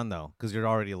would you run though? Because you're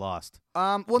already lost.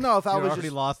 Well, no, if I You're was already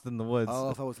just lost in the woods.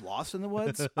 if I was lost in the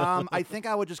woods, I think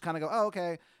I would just kind of go, oh,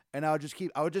 okay. And I would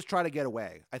just try to get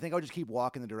away. I think I would just keep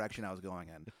walking the direction I was going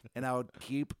in. And I would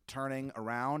keep turning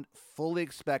around, fully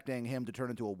expecting him to turn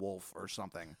into a wolf or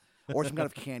something. Or some kind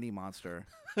of candy monster.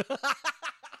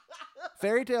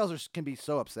 Fairy tales can be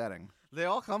so upsetting. They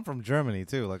all come from Germany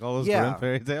too, like all those Yeah. Grimm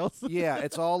fairy tales. Yeah,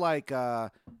 it's all like, yeah.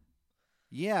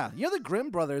 You know the Grimm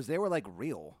brothers, they were like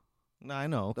real. No, I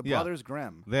know. The Yeah. brothers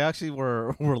Grimm. They actually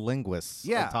were linguists.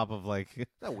 Yeah. On top of like Is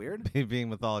that weird? being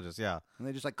mythologists. Yeah. And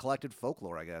they just like collected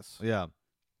folklore, I guess. Yeah.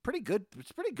 Pretty good.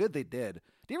 It's pretty good they did.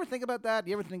 Do you ever think about that?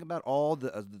 Do you ever think about all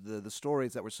the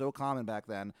stories that were so common back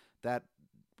then that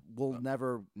we'll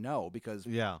never know because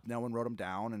Yeah. no one wrote them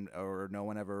down or no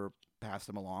one ever passed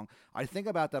them along? I think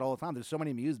about that all the time. There's so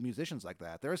many musicians like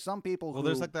that. There are some people Well, who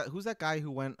there's like that. Who's that guy who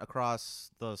went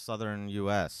across the southern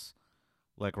U.S.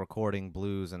 like recording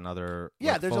blues and other?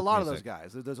 yeah, like, there's a folk lot of music? those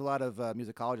guys. There's a lot of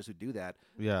musicologists who do that.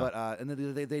 Yeah. But and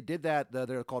then they did that.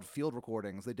 They're called field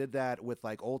recordings. They did that with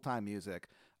like old time music,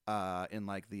 in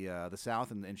like the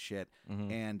South and shit.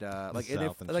 Mhm. And like and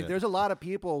South if, and like shit. there's a lot of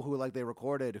people who like they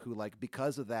recorded who like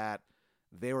because of that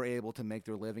they were able to make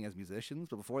their living as musicians.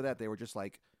 But before that, they were just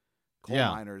like coal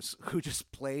Yeah. miners who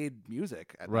just played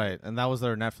music. At Right, and that was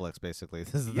their Netflix basically.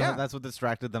 Yeah. That's what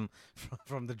distracted them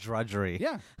from the drudgery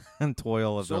Yeah, and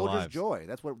toil of their Soldier's lives. Joy.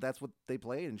 That's what they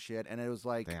played and shit. And it was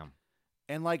like, Damn.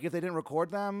 and like if they didn't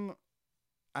record them,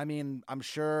 I mean, I'm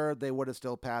sure they would have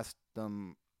still passed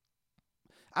them.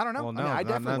 I don't know. Well, no, I mean, I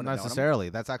definitely not wouldn't have known 'em. necessarily.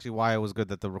 That's actually why it was good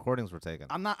that the recordings were taken.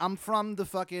 I'm from the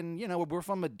fucking, we're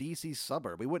from a DC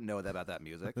suburb. We wouldn't know about that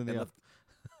music. And Yeah.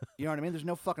 you know what I mean? There's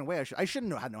no fucking way I shouldn't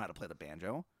know how to play the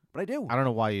banjo, but I do. I don't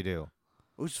know why you do.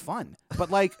 It was fun.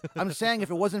 But like I'm saying, if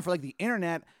it wasn't for like the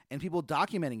internet and people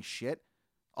documenting shit,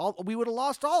 we would have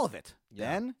lost all of it.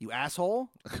 Yeah. Then, you asshole,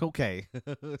 Okay,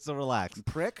 so relax. you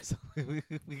prick. So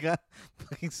we got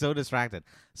fucking so distracted.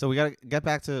 So we got to get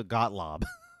back to Gottlob.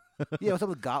 Yeah, what's up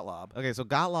with Gottlob? Okay, so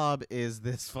Gottlob is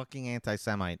this fucking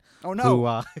anti-Semite. Oh no,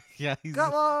 Who, yeah, he's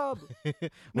Gottlob. we-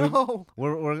 No.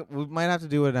 we might have to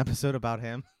do an episode about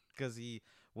him because he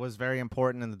was very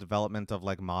important in the development of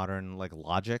like modern like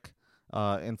logic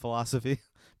in philosophy,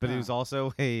 but he Huh. was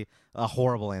also a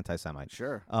horrible anti-Semite.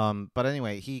 Sure. But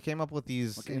anyway, he came up with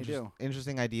these What can you do?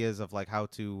 interesting ideas of like how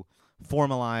to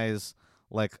formalize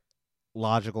like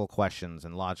logical questions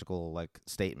and logical like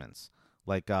statements,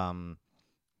 like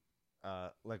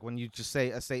when you just say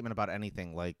a statement about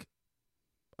anything, like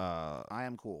I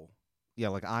am cool. yeah,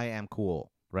 like I am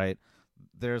cool, right?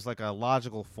 There's like a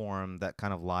logical form that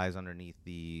kind of lies underneath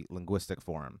the linguistic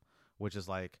form, which is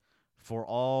like for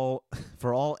all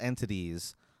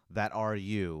entities that are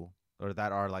you or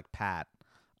that are like Pat,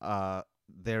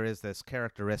 there is this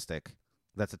characteristic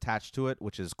that's attached to it,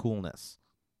 which is coolness,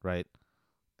 right?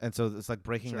 And so it's like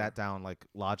breaking Sure. that down like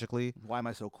logically. Why am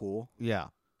I so cool? Yeah,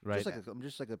 right. I'm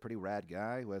just like a pretty rad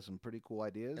guy who has some pretty cool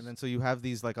ideas. And then so you have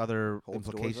these like other Holds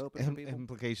doors open for people?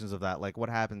 implications of that. Like what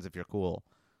happens if you're cool?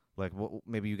 Like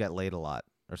maybe you get laid a lot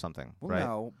or something, well, right?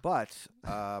 no, but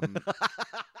Not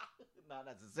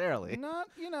necessarily. not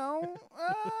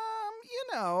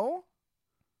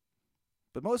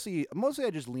But mostly I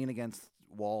just lean against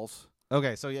walls.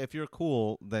 Okay, so yeah, if you're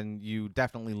cool, then you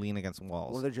definitely lean against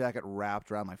walls. Leather jacket wrapped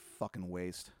around my fucking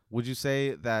waist. Would you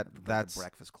say that Like that's a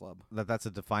Breakfast Club. that's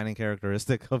a defining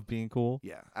characteristic of being cool?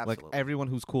 Yeah, absolutely. Like everyone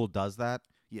who's cool does that.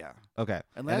 yeah. Okay.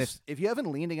 Unless if you haven't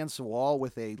leaned against a wall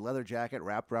with a leather jacket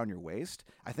wrapped around your waist,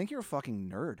 I think you're a fucking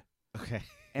nerd, Okay.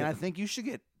 and I think you should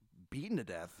get beaten to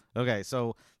death. Okay,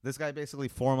 so this guy basically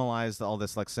formalized all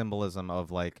this like symbolism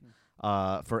of like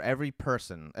for every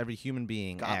person, every human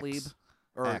being, Gottlieb X,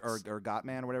 or X. or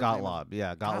Gottman or whatever. his name Gottlob,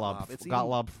 yeah, Gottlob, Gottlob, it's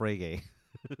Gottlob Frege. is.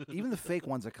 Even the fake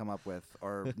ones I come up with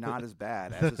are not as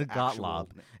bad as his Gottlob.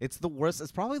 actual. It's the worst.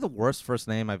 It's probably the worst first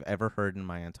name I've ever heard in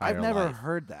my entire I've never life.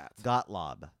 heard that.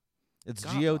 Gottlob. It's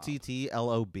Gottlob.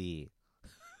 Gottlob.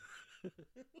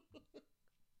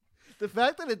 The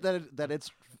fact that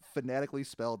it's phonetically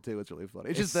spelled too, it's really funny.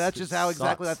 It's just It's- that's just it how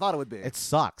exactly I sucks. thought it would be. It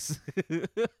sucks.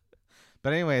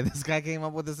 But anyway, this guy came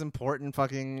up with this important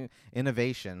fucking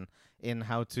innovation in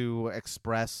how to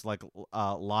express like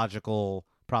logical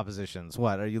propositions.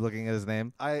 What are you looking at his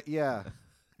name? But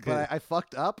I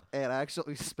fucked up and I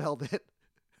actually spelled it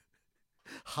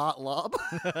Hot Lob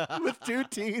with 2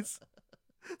 T's.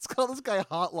 Let's call this guy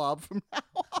Hot Lob from now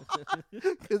on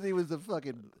because he was a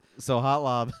fucking. So Hot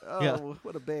Lob. Oh, Yeah.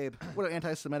 what a babe! What an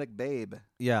anti-Semitic babe.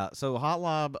 Yeah. So Hot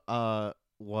Lob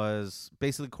was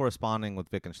basically corresponding with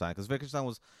Wittgenstein because Wittgenstein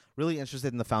was really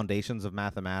interested in the foundations of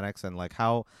mathematics and like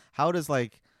how does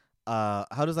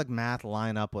math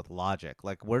line up with logic?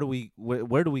 Like where do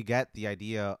we get the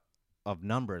idea of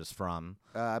numbers from?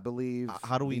 I believe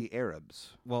how do we the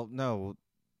Arabs Well, no.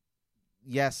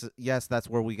 Yes, that's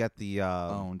where we get the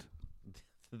owned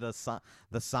the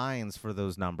signs for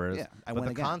those numbers. Yeah, but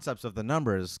the concepts of the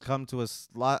numbers come to us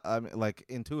like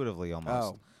intuitively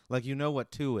almost. Oh. Like you know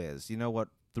what 2 is, you know what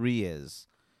 3 is,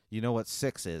 you know what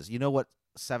 6 is, you know what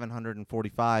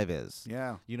 745 is.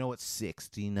 Yeah. You know what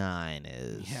 69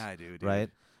 is. Yeah, I do. Dude. Right?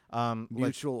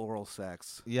 Mutual oral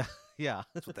sex. Yeah, yeah.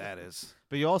 That's what that is.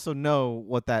 But you also know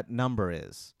what that number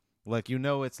is. Like you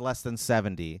know it's less than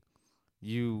 70.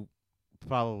 You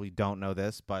probably don't know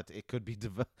this, but it could be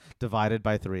divided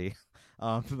by 3.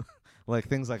 Like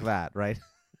things like that, right?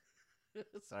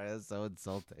 Sorry, that's so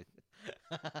insulting.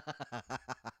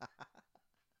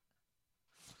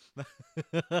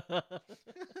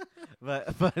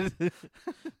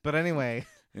 but anyway,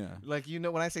 Yeah. like you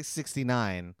know when I say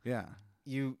 69, Yeah.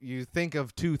 you think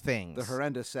of 2 things. The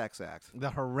horrendous sex act.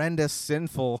 The horrendous,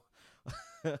 sinful,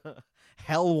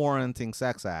 hell-warranting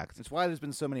sex act. It's why there's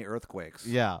been so many earthquakes.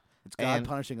 Yeah. It's God And-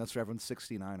 punishing us for everyone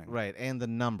 69ing. Right, and the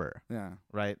number. Yeah.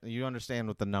 Right? You understand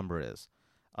what the number is.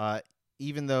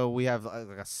 Even though we have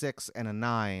like a 6 and a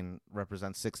 9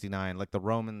 represents 69, like the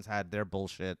Romans had their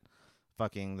bullshit,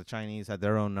 fucking the Chinese had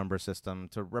their own number system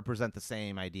to represent the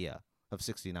same idea of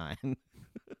 69.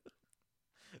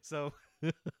 So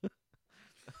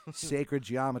Sacred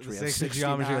geometry the of sacred 69.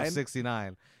 geometry of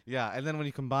 69. Yeah, and then when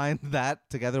you combine that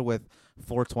together with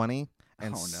 420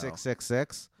 and Oh, no.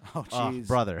 666, Oh, jeez.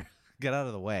 brother, get out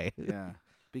of the way. Yeah.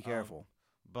 Be careful.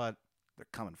 But They're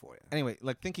coming for you. anyway,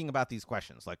 like thinking about these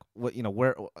questions, like what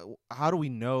how do we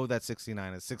know that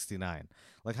 69 is 69?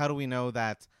 Like how do we know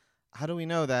that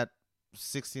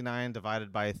 69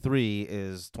 divided by 3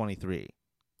 is 23,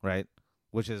 right?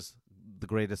 Which is the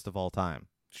greatest of all time,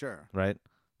 Sure. right?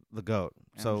 The GOAT.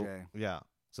 So MJ. yeah.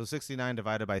 So 69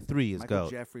 divided by 3 is Michael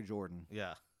GOAT. Jeffrey Jordan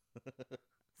Yeah.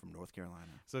 from North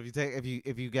Carolina. So if you take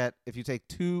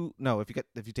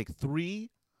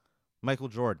 3 Michael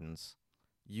Jordans,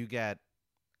 you get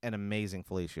an amazing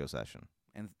fellatio session.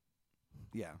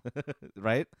 Yeah.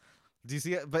 Right? Do you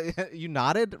see it? But you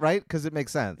nodded, right? Because it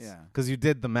makes sense. Yeah. Because you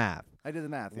did the math. I did the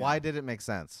math. Why yeah. did it make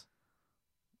sense?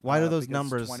 Why do those because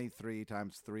numbers? 23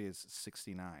 times 3 is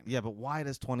 69. Yeah, but why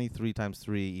does 23 times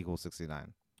 3 equal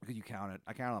 69? Because you count it.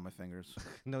 I count it on my fingers.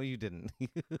 No, you didn't.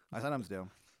 I sometimes do.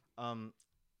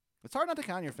 It's hard not to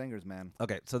count your fingers, man.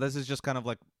 Okay, so this is just kind of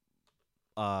like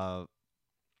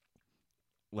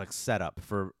setup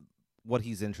for what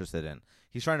he's interested in.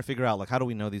 He's trying to figure out like how do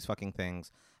we know these fucking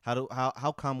things?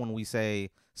 How come when we say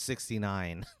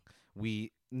 69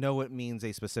 we know it means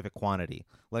a specific quantity?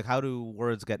 Like how do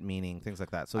words get meaning, things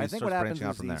like that. So I he think starts what happens branching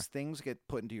out is from these there. things get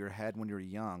put into your head when you're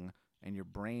young, and your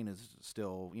brain is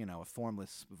still, a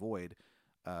formless void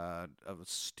of a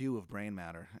stew of brain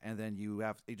matter, and then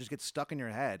it just gets stuck in your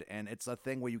head, and it's a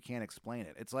thing where you can't explain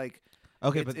it. It's like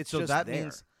Okay, it's, but it's so just that there.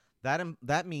 means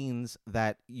that means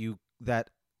that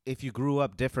if you grew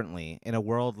up differently in a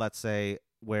world, let's say,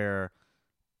 where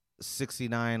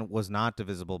 69 was not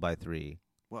divisible by 3,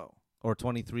 Whoa. or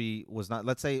 23 was not,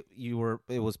 let's say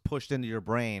it was pushed into your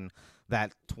brain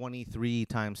that 23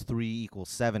 times 3 equals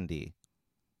 70,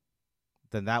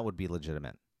 then that would be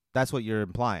legitimate. That's what you're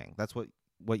implying. That's what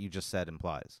you just said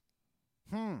implies.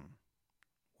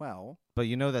 Well, But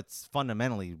that's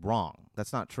fundamentally wrong.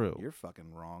 That's not true. you're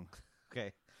fucking wrong.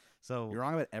 Okay. So You're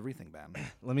wrong about everything, Ben.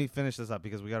 let me finish this up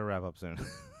because we got to wrap up soon.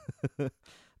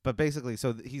 But basically,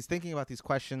 so he's thinking about these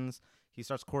questions. He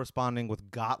starts corresponding with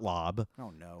Gottlob,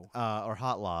 Oh no. or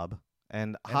Hotlob,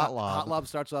 and And Hotlob. Hotlob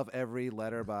starts off every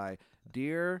letter by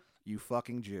 "Dear you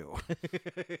fucking Jew."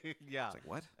 Yeah. It's like,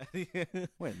 what?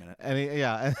 Wait a minute.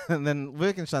 And then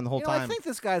Wittgenstein the whole I time. think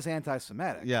this guy's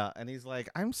anti-Semitic. Yeah, and he's like,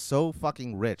 I'm so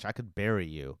fucking rich, I could bury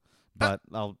you, but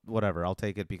I'll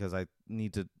take it because I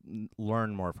need to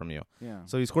learn more from you. Yeah.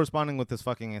 So he's corresponding with this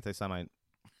fucking anti-Semite.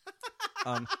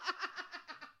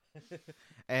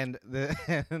 And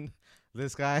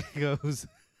this guy goes,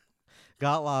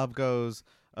 Gottlob goes,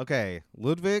 okay,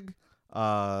 Ludwig,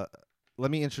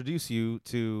 let me introduce you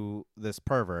to this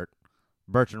pervert,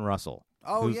 Bertrand Russell.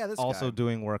 Oh who's yeah, this also guy.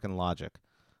 doing work in Logic.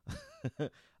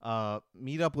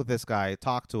 Meet up with this guy,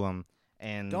 talk to him,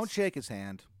 and Don't shake his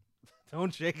hand.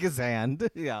 don't shake his hand.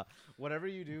 Yeah, whatever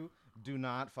you do, do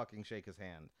not fucking shake his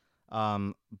hand.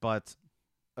 But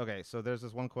okay, so there's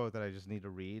this one quote that I just need to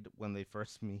read when they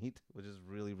first meet, which is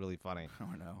really, really funny.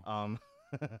 Oh no.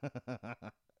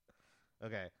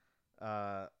 Okay.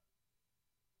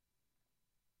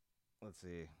 Let's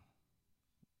see.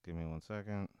 Give me 1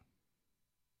 second.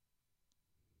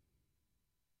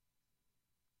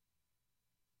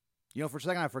 You know, for a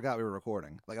second I forgot we were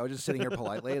recording. Like I was just sitting here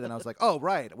politely, then I was like, "Oh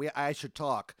right, I should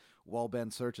talk while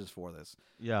Ben searches for this."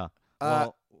 Yeah. Uh,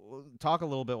 Well, talk a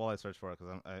little bit while I search for it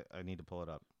because I need to pull it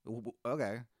up.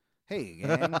 Okay. Hey,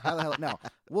 gang. How the hell? No.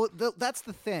 Well, that's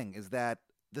the thing is that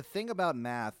the thing about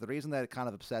math, the reason that it kind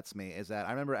of upsets me is that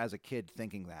I remember as a kid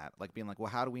thinking that, like being like, well,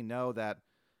 how do we know that?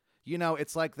 You know,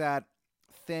 it's like that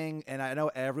thing, and I know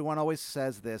everyone always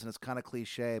says this, and it's kind of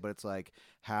cliche, but it's like,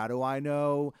 how do I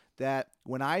know that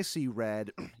when I see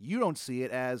red, you don't see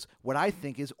it as what I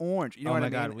think is orange? You know Oh what my I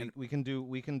God, mean? we can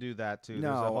do that too. There's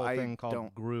No, a whole I thing called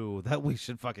don't. GRU that we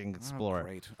should fucking Oh, explore.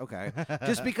 great. Okay.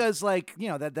 Just because, like, you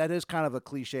know, that is kind of a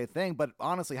cliche thing, but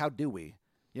honestly, how do we?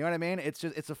 You know what I mean? It's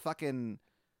a fucking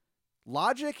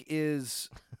logic is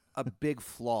a big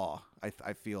flaw.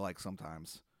 I feel like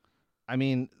sometimes. I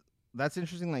mean, that's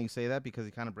interesting that you say that because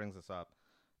he kind of brings us up.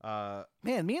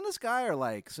 Man, me and this guy are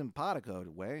like simpatico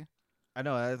way. I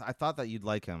know. I thought that you'd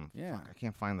like him. Yeah. Fuck, I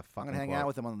can't find the I'm fucking gonna hang quote. out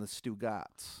with him on the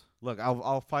Stugats. Look,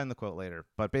 I'll find the quote later.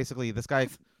 But basically, this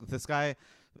guy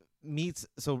meets.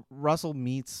 So Russell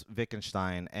meets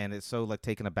Wittgenstein, and is so like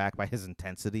taken aback by his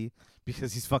intensity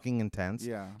because he's fucking intense.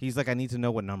 Yeah. He's like, I need to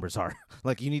know what numbers are.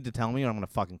 Like, you need to tell me, or I'm gonna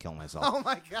fucking kill myself. Oh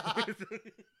my god.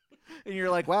 And you're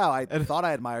like, wow, I thought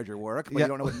I admired your work, but Yeah. you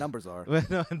don't know what numbers are. and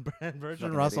Fucking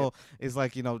Bertrand Russell is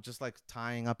like, just like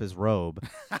tying up his robe,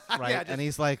 right? Yeah, And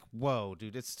he's like, "Whoa,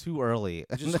 dude, it's too early."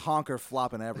 just honker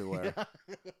flopping everywhere.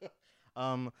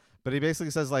 But he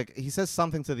basically says he says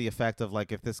something to the effect of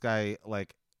like, if this guy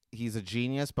he's a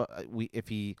genius, but if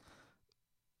he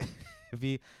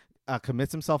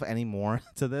commits himself any more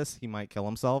to this, he might kill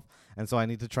himself, and so I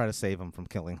need to try to save him from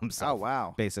killing himself. Oh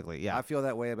wow. Basically, yeah. I feel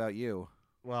that way about you.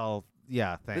 Well,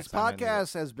 yeah. Thanks. This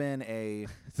podcast has been a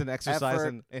it's an exercise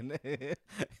effort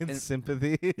in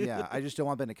sympathy. yeah. I just don't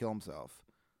want Ben to kill himself.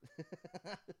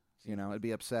 You know, it'd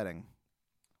be upsetting.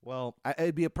 Well,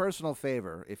 It'd be a personal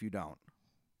favor if you don't.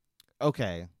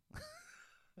 okay.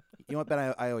 You know what,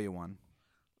 Ben? I owe you one.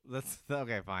 That's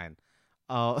okay. Fine.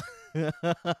 Oh,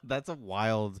 that's a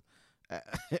wild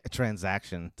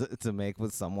transaction to make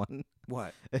with someone.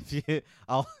 What?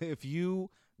 If you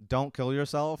don't kill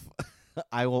yourself,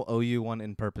 I will owe you one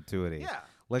in perpetuity. Yeah.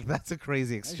 Like, that's a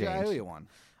crazy Actually, I owe exchange. you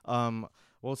one.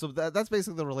 Well, so that's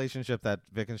basically the relationship that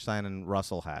Wittgenstein and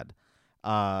Russell had,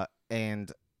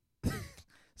 and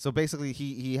so basically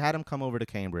he had him come over to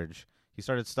Cambridge. He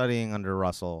started studying under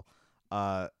Russell.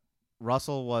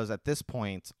 Russell was at this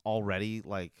point already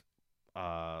was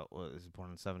he born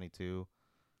in 1972?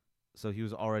 So he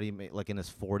was already in his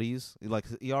 40s. Like,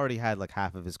 he already had like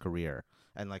half of his career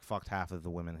and like fucked half of the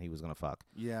women he was gonna fuck.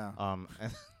 Yeah. And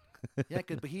Yeah,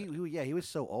 but he was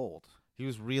so old. he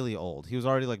was really old. He was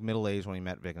already like middle aged when he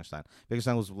met Wittgenstein.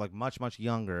 Wittgenstein was like much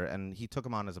younger, and he took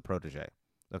him on as a protege.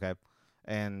 Okay,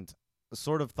 and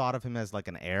sort of thought of him as like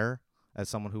an heir, as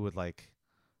someone who would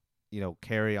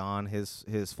carry on his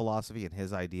philosophy and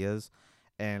his ideas.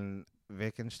 And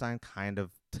Wittgenstein kind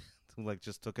of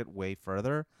just took it way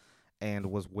further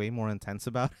and was way more intense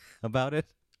about it,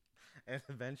 and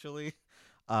eventually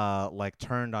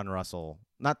turned on Russell.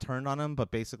 Not turned on him, but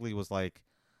basically was like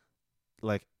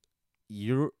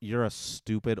you're a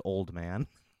stupid old man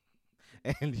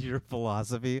and your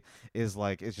philosophy is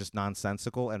just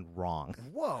nonsensical and wrong.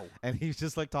 Whoa. And he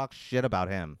just talks shit about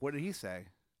him. What did he say?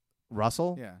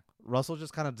 Russell? Yeah. Russell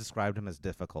just kind of described him as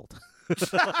difficult.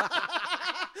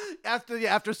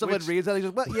 After someone Which- reads that, he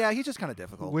just, well, yeah, he's just kind of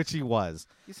difficult. Which he was.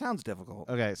 He sounds difficult.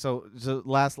 Okay, so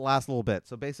last little bit.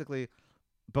 So basically,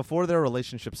 before their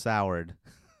relationship soured,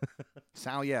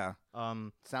 Yeah.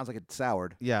 Sounds like it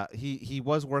soured. yeah, he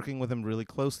was working with him really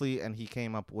closely, and he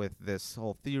came up with this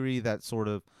whole theory that sort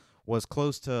of was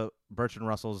close to Bertrand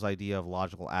Russell's idea of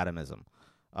logical atomism,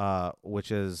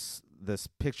 which is this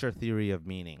picture theory of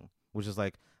meaning, which is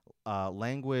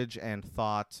language and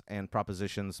thought and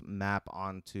propositions map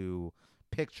onto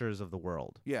pictures of the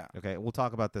world. Yeah. Okay, we'll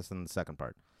talk about this in the second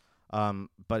part.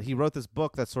 But he wrote this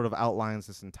book that sort of outlines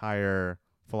this entire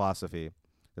philosophy.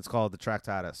 It's called the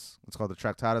Tractatus. It's called the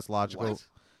Tractatus Logico. What?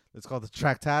 It's called the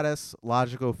Tractatus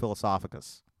Logico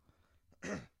Philosophicus.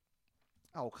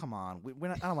 Oh, come on.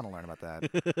 I don't want to learn about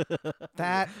that.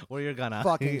 That Well, you're gonna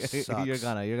fucking sucks. You're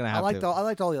gonna I have liked to. all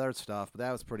the other stuff, but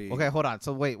that was pretty. Okay, hold on.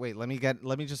 So wait. Let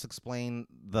me just explain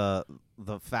the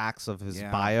facts of his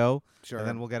Yeah. bio, Sure. and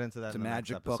then we'll get into that. It's a in the next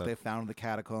magic book episode. they found in the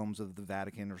catacombs of the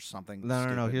Vatican or something. No.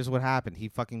 stupid. Here's what happened.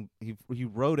 He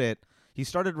wrote it. He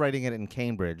started writing it in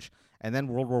Cambridge, and then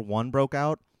World War I broke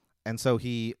out, and so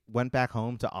he went back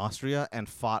home to Austria and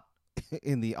fought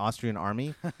in the Austrian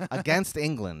army against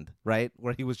England, right,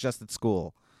 where he was just at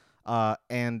school,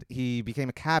 and he became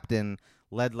a captain,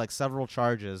 led like several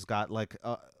charges, got like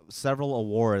several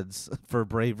awards for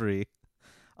bravery.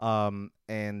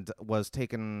 And was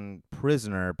taken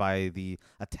prisoner by the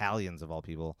Italians of all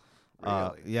people.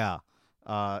 Really? Yeah.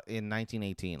 In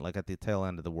 1918, like at the tail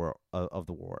end of the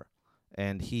war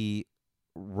and he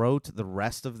wrote the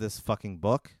rest of this fucking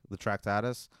book, the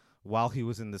Tractatus, while he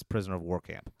was in this prisoner of war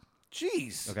camp.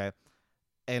 Jeez. Okay,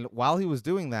 and while he was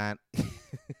doing that,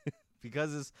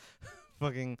 because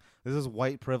this is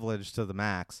white privilege to the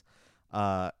max.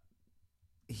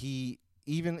 He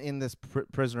even in this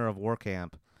prisoner of war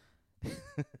camp.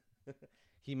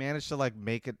 He managed to like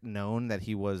make it known that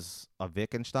he was a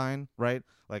Wittgenstein, right?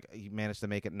 Like he managed to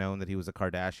make it known that he was a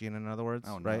Kardashian, in other words,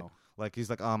 Oh, right? no. Like he's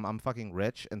like, I'm fucking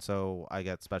rich, and so I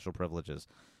get special privileges,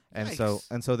 and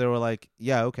Yikes. so they were like,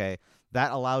 yeah, okay.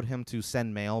 That allowed him to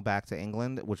send mail back to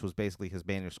England, which was basically his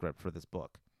manuscript for this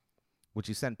book, which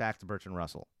he sent back to Bertrand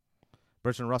Russell.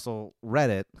 Bertrand Russell read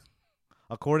it,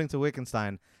 according to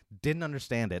Wittgenstein, didn't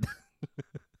understand it,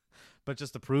 but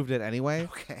just approved it anyway.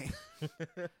 Okay.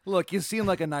 Look, you seem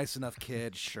like a nice enough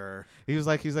kid. Sure. He's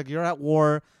like, you're at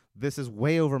war. This is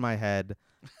way over my head.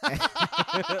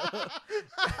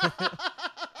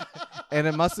 And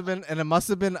it must have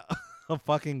been a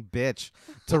fucking bitch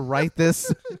to write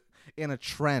this in a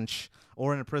trench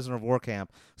or in a prisoner of war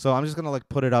camp. So I'm just gonna like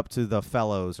put it up to the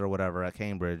fellows or whatever at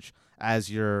Cambridge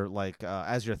as your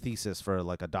thesis for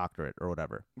like a doctorate or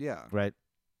whatever, Yeah. right?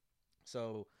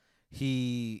 So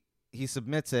he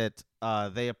submits it.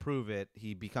 They approve it.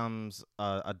 He becomes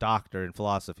a doctor in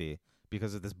philosophy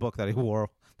because of this book that he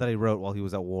wrote while he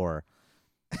was at war.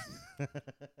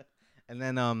 And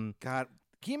then God,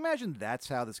 can you imagine that's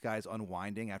how this guy's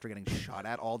unwinding after getting shot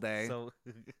at all day? so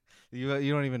you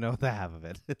don't even know the half of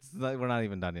it. We're not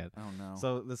even done yet. Oh no.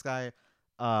 So this guy,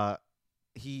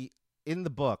 he in the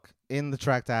book, in the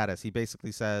Tractatus, he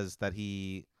basically says that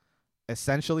he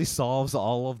essentially solves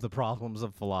all of the problems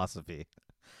of philosophy,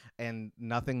 and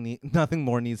nothing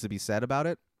more needs to be said about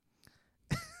it.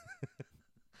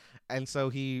 And so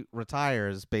he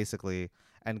retires basically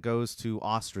and goes to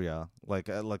Austria, like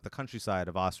the countryside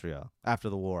of Austria after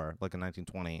the war, like in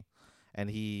 1920, and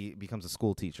he becomes a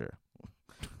school teacher,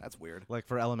 That's weird. like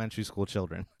for elementary school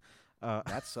children.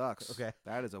 That sucks. Okay.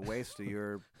 That is a waste of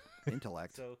your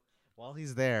intellect. So while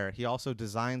he's there, he also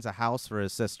designs a house for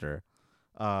his sister,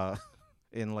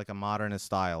 in like a modernist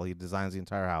style. He designs the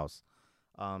entire house,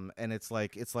 and it's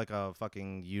like a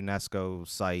fucking UNESCO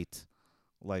site,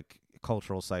 like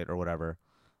cultural site or whatever.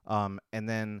 And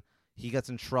then he gets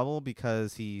in trouble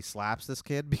because he slaps this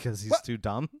kid because he's What? too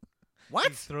dumb. What?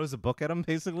 He throws a book at him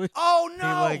basically. Oh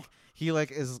no! He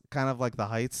is kind of like the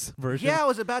Heights version. Yeah, I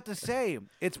was about to say.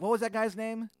 What was that guy's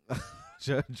name?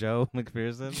 Joe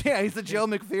McPherson. Yeah, he's the Joe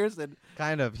McPherson,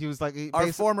 Kind of. He was like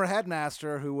our former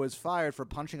headmaster who was fired for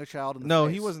punching a child in the No,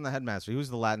 face. he wasn't the headmaster. He was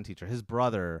the Latin teacher. His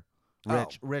brother,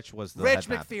 Rich. Oh. Rich was the Rich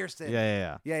headmaster. McPherson.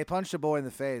 Yeah. Yeah, he punched a boy in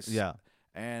the face. Yeah.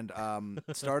 And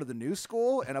started the new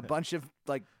school, and a bunch of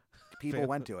like people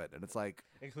went to it, and it's like,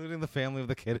 Including the family of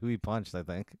the kid who he punched, I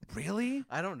think. really?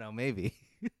 I don't know, maybe.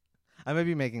 I may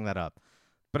be making that up.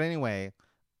 But anyway,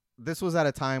 this was at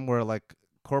a time where like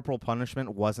corporal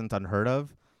punishment wasn't unheard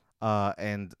of.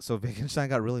 And so Wittgenstein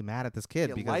got really mad at this kid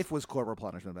Yeah, because life was corporal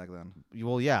punishment back then.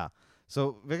 well, yeah.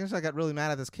 So Wittgenstein got really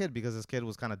mad at this kid because this kid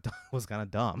was kind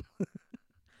of dumb,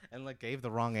 and like gave the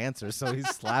wrong answer. So he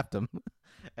slapped him,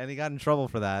 and he got in trouble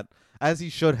for that, as he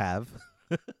should have.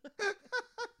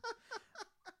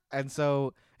 And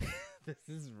so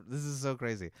this is so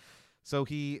crazy. So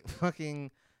he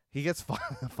gets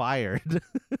fired.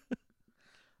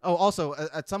 Oh, also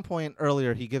at some point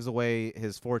earlier, he gives away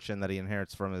his fortune that he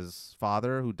inherits from his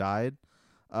father who died,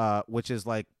 which is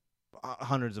like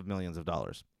hundreds of millions of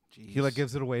dollars. Jeez. He like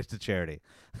gives it away to charity,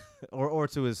 or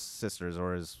to his sisters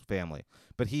or his family.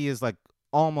 But he is like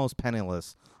almost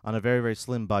penniless on a very, very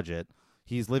slim budget.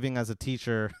 He's living as a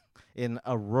teacher in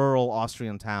a rural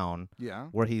Austrian town Yeah.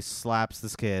 where he slaps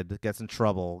this kid, gets in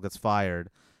trouble, gets fired.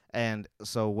 And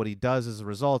so what he does as a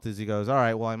result is he goes, all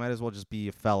right, well, I might as well just be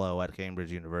a fellow at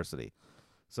Cambridge University.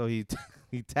 So he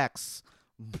texts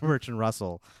Bertrand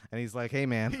Russell, and he's like, "Hey,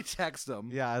 man, He texts him.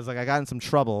 yeah." I was like, "I got in some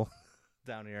trouble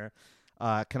down here.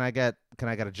 Can I get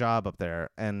a job up there?"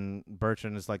 And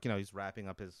Bertrand is like, he's wrapping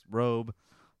up his robe,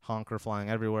 honker flying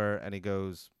everywhere, and he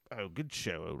goes, "Oh, good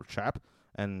show, old chap,"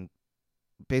 and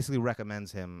basically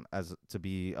recommends him as to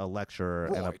be a lecturer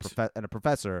and a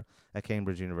professor at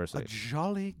Cambridge University.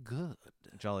 Jolly good.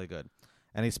 Jolly good.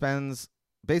 And he spends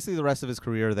basically the rest of his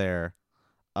career there.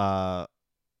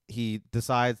 He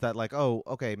decides that, like, oh,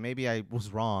 okay, maybe I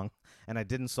was wrong and I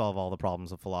didn't solve all the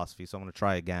problems of philosophy, so I'm going to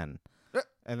try again.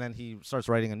 And then he starts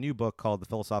writing a new book called The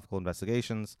Philosophical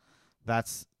Investigations.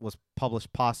 Was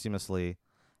published posthumously.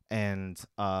 And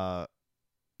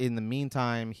in the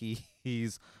meantime,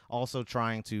 he's also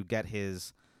trying to get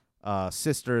his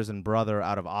sisters and brother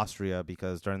out of Austria,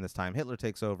 because during this time Hitler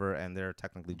takes over and they're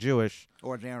technically Jewish.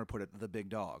 Or as Aaron put it, the big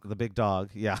dog. The big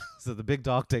dog, yeah. So the big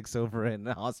dog takes over in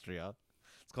Austria.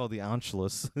 It's called the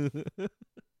Anschluss.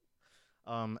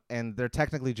 And they're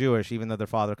technically Jewish, even though their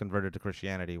father converted to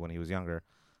Christianity when he was younger.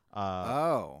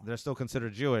 They're still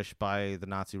considered Jewish by the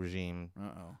Nazi regime.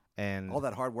 And all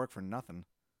that hard work for nothing.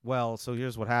 Well, so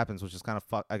here's what happens, which is kind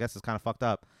of I guess it's kind of fucked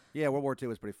up. Yeah, World War II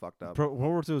was pretty fucked up. World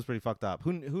War II was pretty fucked up.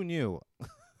 Who knew?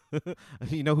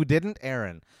 You know who didn't?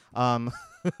 Aaron.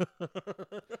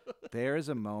 There is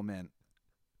a moment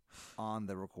on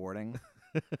the recording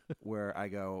where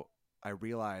I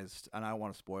realized, and I don't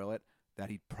want to spoil it,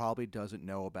 that he probably doesn't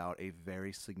know about a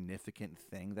very significant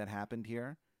thing that happened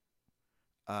here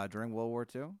during World War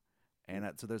II. And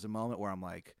so there's a moment where I'm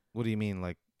like... What do you mean?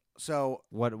 Like, so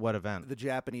what event? The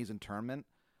Japanese internment.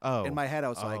 Oh. In my head, I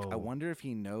was like, I wonder if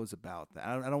he knows about that.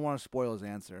 I don't want to spoil his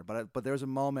answer, but there's a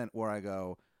moment where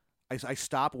I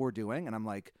stop what we're doing, and I'm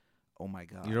like, oh my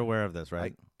God. You're aware of this,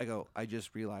 right? I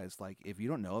just realized, like, if you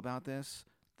don't know about this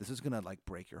is going to, like,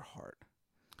 break your heart.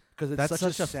 Because it's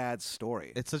such a sad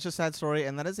story. It's such a sad story,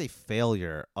 and that is a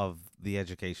failure of the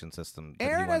education system that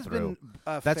Aaron he went has through.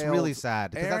 been That's failed. really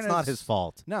sad, because that's not his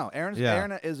fault. No,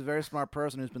 Aaron is a very smart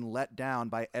person who's been let down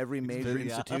by every major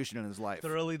institution in his life.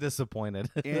 Thoroughly disappointed.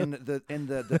 in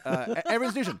the every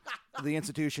institution, the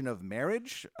institution of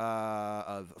marriage,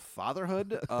 of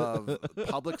fatherhood, of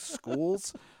public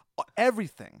schools,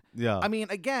 everything. Yeah. I mean,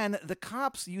 again, the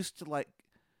cops used to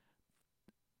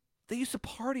they used to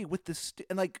party with this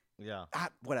and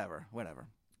whatever.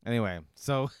 Anyway,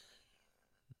 so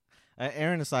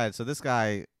Aaron decided. So this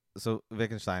guy,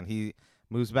 Wittgenstein, he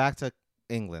moves back to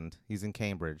England. He's in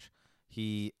Cambridge.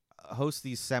 He hosts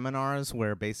these seminars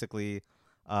where basically,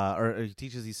 or he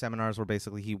teaches these seminars where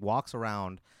basically he walks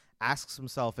around, asks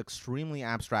himself extremely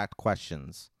abstract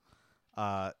questions,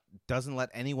 doesn't let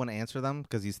anyone answer them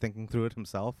because he's thinking through it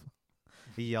himself.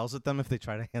 He yells at them if they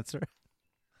try to answer.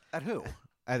 At who?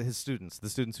 At his students, the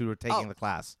students who were taking the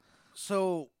class.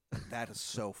 So that is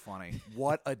so funny.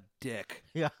 What a dick.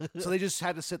 Yeah. So they just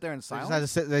had to sit there in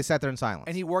silence? They sat there in silence.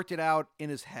 And he worked it out in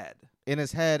his head.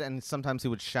 And sometimes he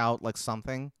would shout like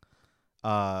something,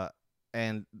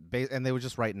 and they would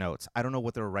just write notes. I don't know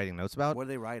what they were writing notes about. What are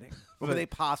they writing? What could they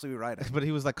possibly be writing? But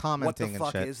he was like commenting and shit.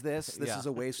 What the fuck is this? This is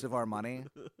a waste of our money.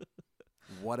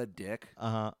 What a dick.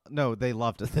 No, they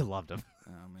loved it. They loved him.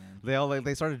 Oh man.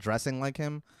 They started dressing like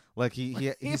him. Like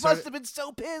he must have been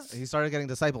so pissed. He started getting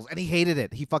disciples, and he hated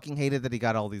it. He fucking hated that he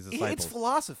got all these disciples. He hates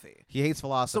philosophy. He hates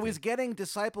philosophy. So he's getting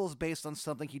disciples based on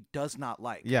something he does not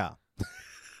like. Yeah.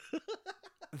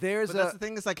 That's the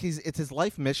thing is, like, it's his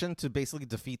life mission to basically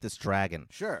defeat this dragon.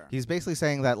 Sure. He's basically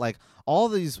saying that, like, all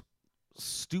these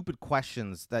stupid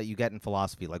questions that you get in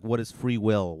philosophy, like what is free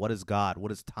will, what is God,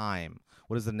 what is time,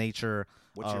 what is the nature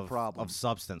your problem? Of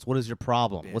substance, what is your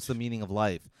problem, Bitch. What's the meaning of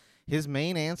life? His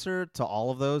main answer to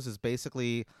all of those is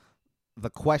basically the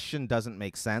question doesn't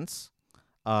make sense,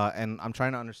 and I'm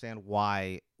trying to understand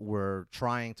why we're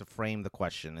trying to frame the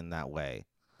question in that way.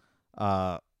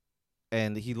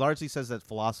 And he largely says that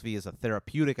philosophy is a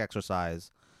therapeutic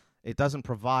exercise. It doesn't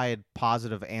provide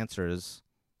positive answers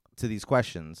to these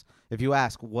questions. If you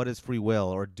ask, what is free will,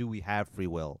 or do we have free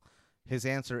will? His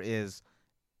answer is,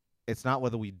 it's not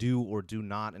whether we do or do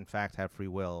not, in fact, have free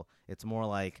will. It's more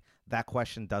like that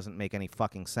question doesn't make any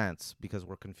fucking sense because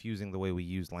we're confusing the way we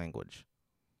use language.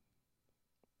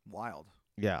 Wild.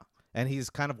 Yeah. And he's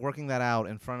kind of working that out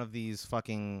in front of these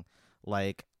fucking,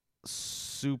 like,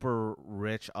 super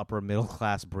rich, upper middle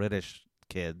class British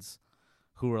kids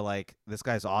who are like, this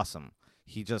guy's awesome.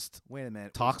 He just Wait a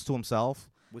minute. talks to himself.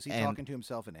 Was he talking to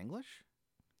himself in English?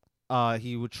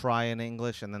 He would try in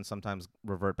English and then sometimes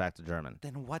revert back to German.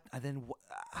 Then what?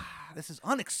 This is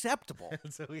unacceptable.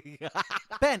 So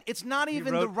Ben, it's not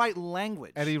even the right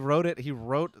language. And he wrote it. He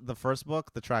wrote the first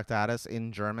book, the Tractatus,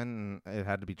 in German, and it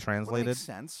had to be translated. Well, that makes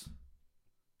sense.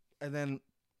 And then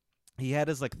he had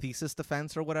his like thesis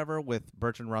defense or whatever with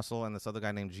Bertrand Russell and this other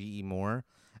guy named G.E. Moore,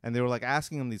 and they were like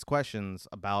asking him these questions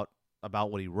about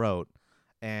what he wrote,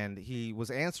 and he was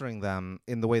answering them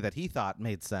in the way that he thought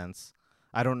made sense.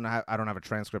 I don't have a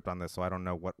transcript on this, so I don't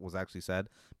know what was actually said,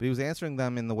 but he was answering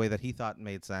them in the way that he thought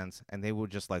made sense, and they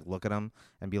would just like look at him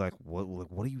and be like,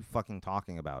 what are you fucking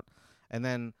talking about? And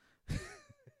then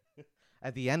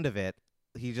at the end of it,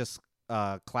 he just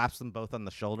claps them both on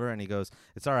the shoulder, and he goes,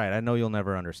 "It's all right. I know you'll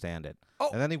never understand it." Oh.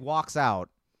 And then he walks out,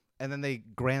 and then they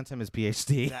grant him his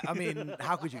PhD. I mean,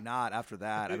 how could you not after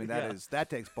that? I mean, that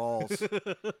takes balls.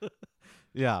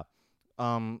 Yeah.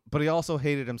 But he also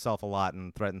hated himself a lot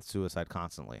and threatened suicide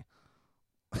constantly.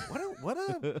 What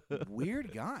a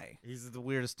weird guy. He's the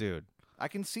weirdest dude. I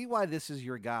can see why this is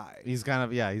your guy. He's kind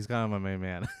of my main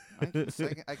man.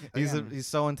 He's again,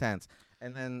 so intense.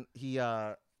 And then he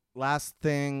last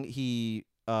thing he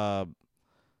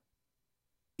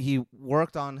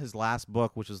worked on his last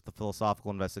book, which is the Philosophical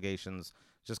Investigations,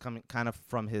 just coming kind of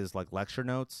from his like lecture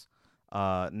notes.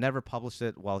 Never published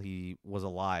it while he was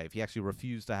alive. He actually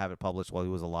refused to have it published while he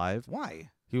was alive. Why?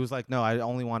 He was like, "No, I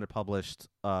only want it published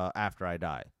after I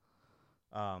die."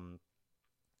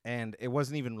 And it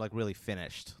wasn't even like really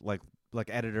finished. Like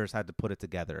editors had to put it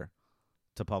together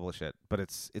to publish it. But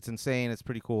it's insane. It's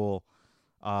pretty cool.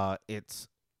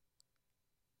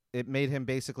 It made him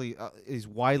basically is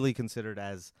widely considered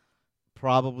as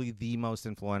probably the most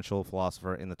influential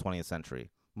philosopher in the 20th century,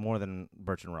 more than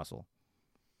Bertrand Russell.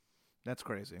 That's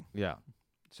crazy. Yeah.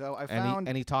 So I And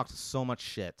found he talked so much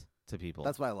shit to people.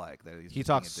 that's what I like. That He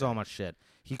talks so much shit.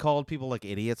 He called people like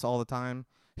idiots all the time.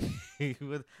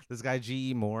 With this guy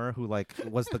G.E. Moore, who like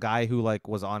was the guy who like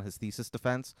was on his thesis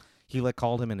defense, he like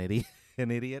called him an idiot, and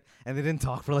they didn't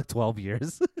talk for like 12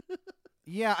 years.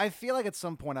 Yeah, I feel like at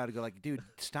some point I'd go like, dude,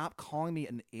 stop calling me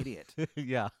an idiot.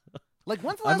 Yeah. Like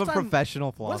when's the I'm last a time?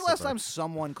 professional philosopher. When's the last time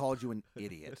someone called you an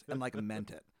idiot and like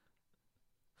meant it?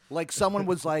 Like someone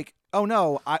was like, "Oh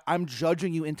no, I'm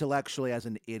judging you intellectually as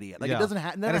an idiot." Like Yeah. it doesn't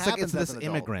never And it's like happens it's as this an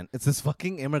adult. immigrant. It's this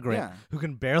fucking immigrant Yeah. who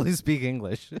can barely speak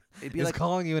English. It'd be is like,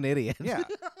 calling you an idiot. yeah.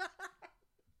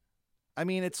 I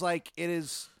mean, it's like it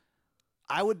is.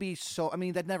 I would be so. I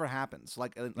mean, that never happens.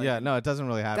 Like Yeah, no, it doesn't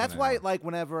really happen. That's why, anymore. like,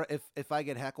 whenever if I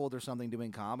get heckled or something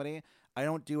doing comedy, I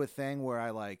don't do a thing where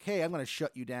I like, hey, I'm gonna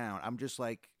shut you down. I'm just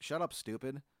like, shut up,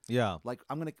 stupid. Yeah. Like,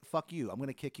 I'm gonna fuck you. I'm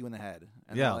gonna kick you in the head.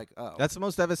 And Yeah. they're like, oh, That's the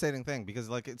most devastating thing because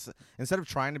like it's instead of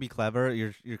trying to be clever,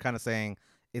 you're kind of saying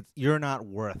you're not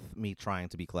worth me trying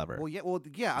to be clever. well,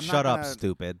 yeah. I'm Shut not up, gonna,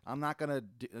 stupid. I'm not gonna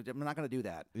do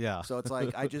that. Yeah. So it's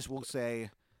like I just will say,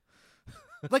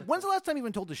 like, when's the last time you've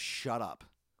been told to shut up?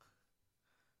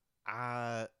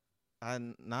 Not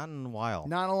in a while.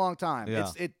 Not in a long time.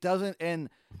 Yeah. It doesn't. And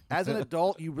as an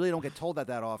adult, you really don't get told that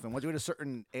often. Once you're at a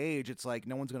certain age, it's like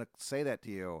no one's gonna say that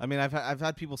to you. I mean, I've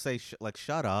had people say like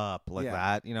shut up like Yeah.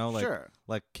 that, you know, like sure,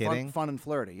 like kidding. fun and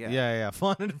flirty. Yeah. Yeah,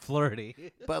 fun and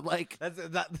flirty. But like,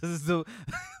 This is the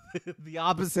the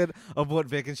opposite of what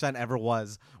Wittgenstein ever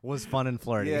was fun and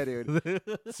flirty. Yeah, dude.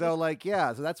 So like,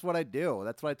 yeah. So that's what I do.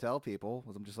 That's what I tell people.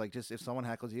 I'm just like, if someone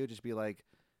heckles you, just be like,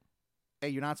 hey,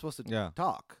 you're not supposed to Yeah.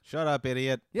 talk. Shut up,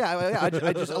 idiot. Yeah, I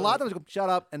just a lot of them just go, shut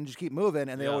up and just keep moving,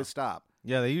 and they Yeah. always stop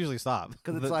Yeah, they usually stop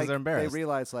because it's like they're they embarrassed.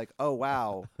 realize like, oh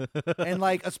wow, and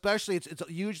like especially it's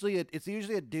usually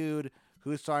a dude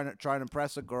who's trying to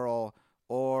impress a girl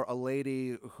or a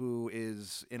lady who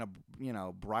is in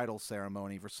a bridal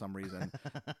ceremony for some reason,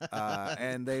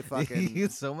 and they fucking You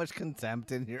so much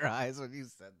contempt in your eyes when you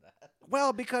said that.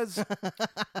 well because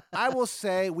I will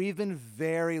say we've been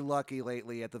very lucky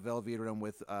lately at the Velveeta Room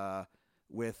with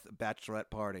bachelorette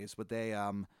parties, but they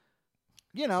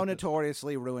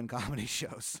notoriously ruin comedy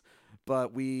shows.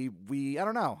 But we I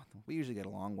don't know. We usually get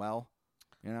along well,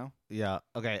 you know? Yeah.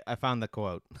 Okay, I found the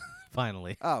quote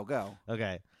finally. Oh, go.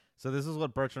 Okay. So this is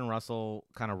what Bertrand Russell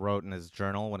kind of wrote in his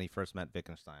journal when he first met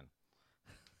Wittgenstein.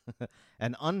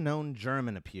 An unknown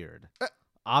German appeared,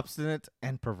 obstinate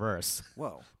and perverse,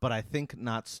 Whoa. but I think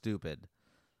not stupid.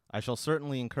 I shall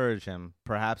certainly encourage him.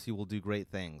 Perhaps he will do great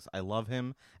things. I love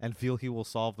him and feel he will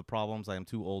solve the problems I am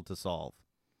too old to solve.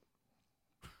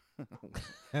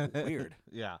 Weird.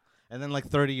 Yeah. And then like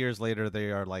 30 years later,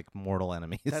 they are like mortal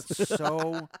enemies. That's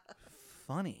so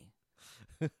funny.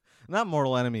 Not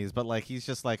mortal enemies, but like he's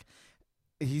just like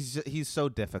he's so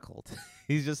difficult.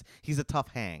 he's a tough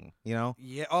hang, you know?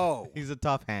 Yeah. Oh. He's a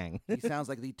tough hang. He sounds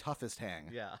like the toughest hang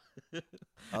Yeah.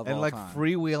 of And all like time.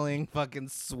 freewheeling fucking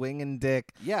swinging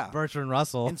dick Yeah. Bertrand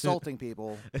Russell. Insulting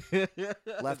people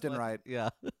left and right. Yeah.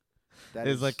 That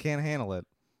It's is like can't handle it.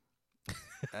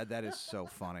 that is so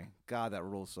funny. God, that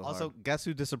rules so Also, hard. guess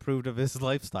who disapproved of his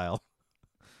lifestyle?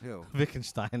 Who?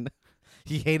 Wittgenstein.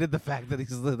 He hated the fact that he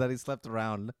slept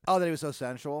around. Oh, that he was so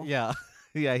sensual. Yeah,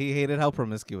 yeah. He hated how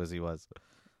promiscuous he was.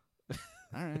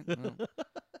 All right. Well,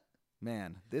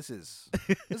 man, this is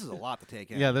a lot to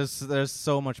take in. Yeah, there's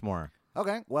so much more.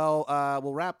 Okay. Well,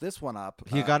 we'll wrap this one up.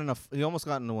 He almost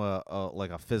got into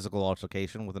a physical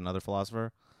altercation with another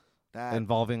philosopher that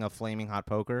involving a flaming hot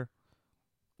poker.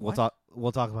 What?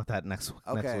 We'll talk about that next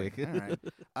okay. week.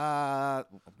 All right.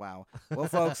 Wow. Well,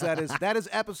 folks, that is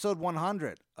episode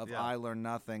 100 of Yeah. I Learn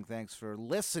Nothing. Thanks for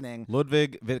listening.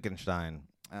 Ludwig Wittgenstein.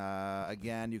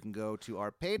 Again, you can go to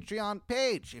our Patreon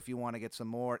page if you want to get some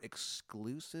more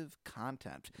exclusive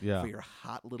content Yeah. for your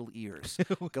hot little ears.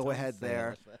 Go ahead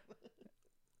there.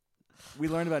 We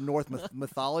learned about Norse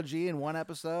mythology in one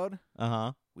episode.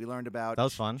 Uh-huh. We learned about That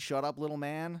was fun. Shut Up Little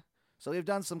Man. So we've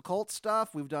done some cult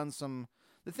stuff. We've done some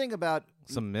the thing about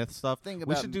Some myth stuff. Thing We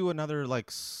about- should do another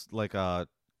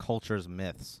cultures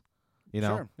myths. You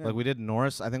know? Sure, yeah. Like we did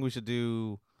Norse. I think we should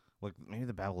do like maybe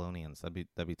the Babylonians. That'd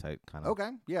be tight kind of. Okay,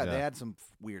 yeah, they Yeah. had some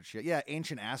weird shit. Yeah,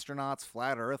 ancient astronauts,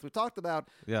 flat Earth. We talked about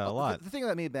Yeah, a lot. The thing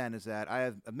about me, Ben, is that I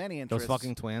have many Those interests.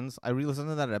 fucking twins. I re-listened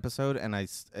to that episode and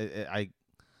I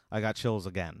got chills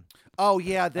again. Oh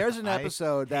yeah, there's an I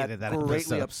episode that, hated that greatly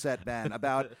episode. upset Ben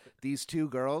about these two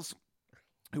girls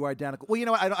who are identical. Well, you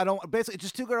know what? I don't. Basically,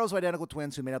 just two girls who are identical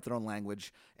twins who made up their own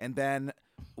language, and Ben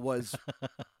was.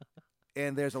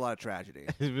 And there's a lot of tragedy.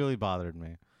 It really bothered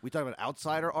me. We talk about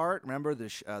outsider art. Remember the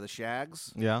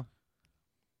Shags? Yeah.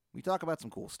 We talk about some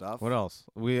cool stuff. What else?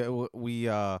 We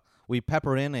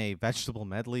pepper in a vegetable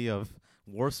medley of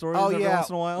war stories Oh every yeah. once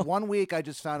in a while. One week I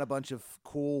just found a bunch of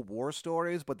cool war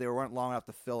stories, but they weren't long enough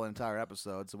to fill an entire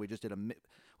episode, so we just did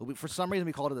for some reason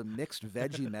we called it a mixed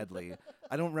veggie medley.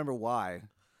 I don't remember why.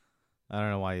 I don't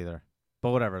know why either. But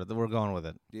whatever, we're going with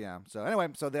it. Yeah. So anyway,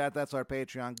 that's our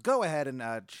Patreon. Go ahead and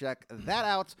check that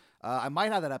out. I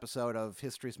might have that episode of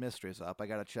History's Mysteries up. I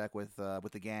got to check with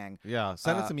the gang. Yeah,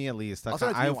 send it to me at least. I'll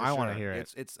send it to you for I want to sure. hear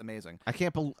it. It's amazing. I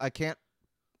can't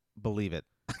believe it.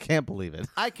 I can't believe it.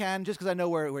 I can just because I know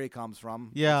where he comes from.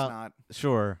 Yeah. It's not.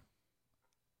 Sure.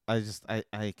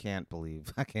 I can't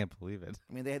believe. I can't believe it.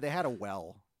 I mean, they had a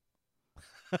well.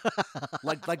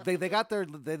 like they got their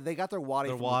water.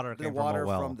 Their from water their came from a water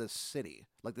well. from the city.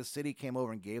 Like the city came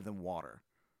over and gave them water.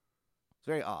 It's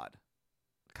very odd.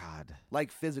 God. Like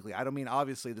physically, I don't mean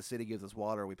obviously the city gives us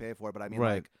water, we pay for it, but I mean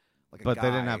Right. like a But guy.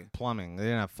 they didn't have plumbing. They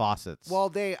didn't have faucets. Well,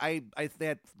 they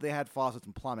had faucets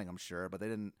and plumbing, I'm sure, but they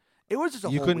didn't. It was just a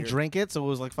you whole couldn't weird, drink it, so it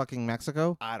was like fucking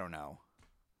Mexico. I don't know.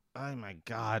 Oh my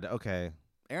God. Okay.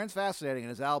 Aaron's fascinating, and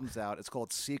his album's out. It's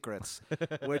called Secrets,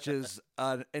 which is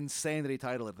insane that he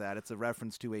titled it that. It's a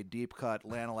reference to a deep cut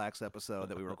Lanolax episode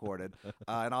that we recorded.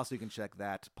 And also you can check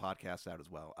that podcast out as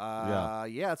well.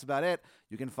 Yeah, that's about it.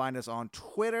 You can find us on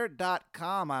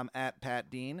Twitter.com. I'm at Pat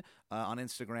Dean. On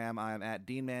Instagram, I'm at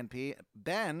DeanManP.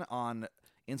 Ben on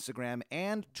Instagram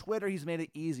and Twitter, he's made it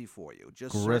easy for you.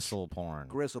 Just search Gristle porn.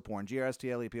 Gristleporn,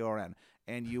 GRSTLEPORN,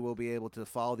 and you will be able to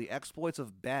follow the exploits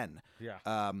of Ben.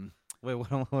 Yeah. Wait,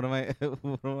 what am I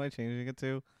what am I changing it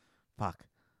to? Fuck.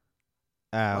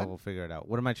 What? We'll figure it out.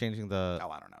 What am I changing the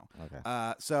Oh, I don't know.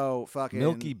 Okay. So fucking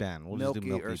Milky Ben. We'll Milky, just do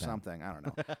Milky or Ben. something. I don't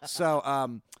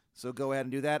know. So go ahead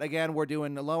and do that. Again, we're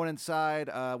doing Alone Inside,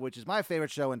 which is my favorite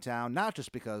show in town, not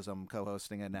just because I'm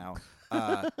co-hosting it now,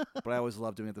 but I always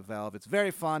love doing it at the Valve. It's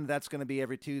very fun. That's going to be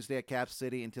every Tuesday at Cap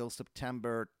City until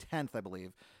September 10th, I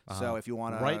believe. So if you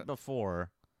want to... Right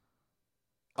before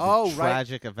Oh, the right.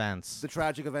 tragic events. The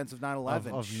tragic events of 9/11.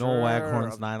 Of Noel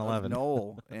Waghorn's of 9/11.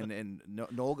 Noel. and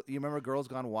Noel, you remember Girls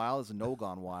Gone Wild? It's Noel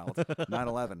Gone Wild.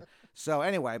 9/11. So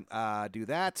anyway, do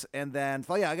that. And then,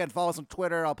 again, follow us on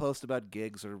Twitter. I'll post about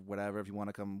gigs or whatever if you want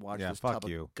to come watch Yeah, this fuck tub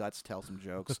you. of guts tell some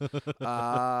jokes.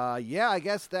 Yeah, I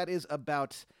guess that is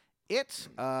about it.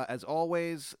 As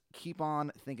always, keep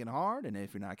on thinking hard. And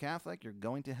if you're not Catholic, you're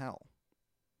going to hell.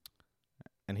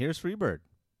 And here's Freebird.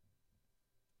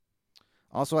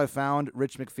 Also, I found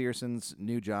Rich McPherson's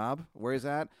new job, where he's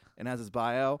at, and has his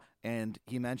bio, and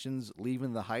he mentions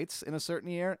leaving the Heights in a certain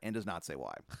year and does not say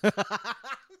why.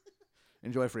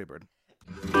 Enjoy Freebird.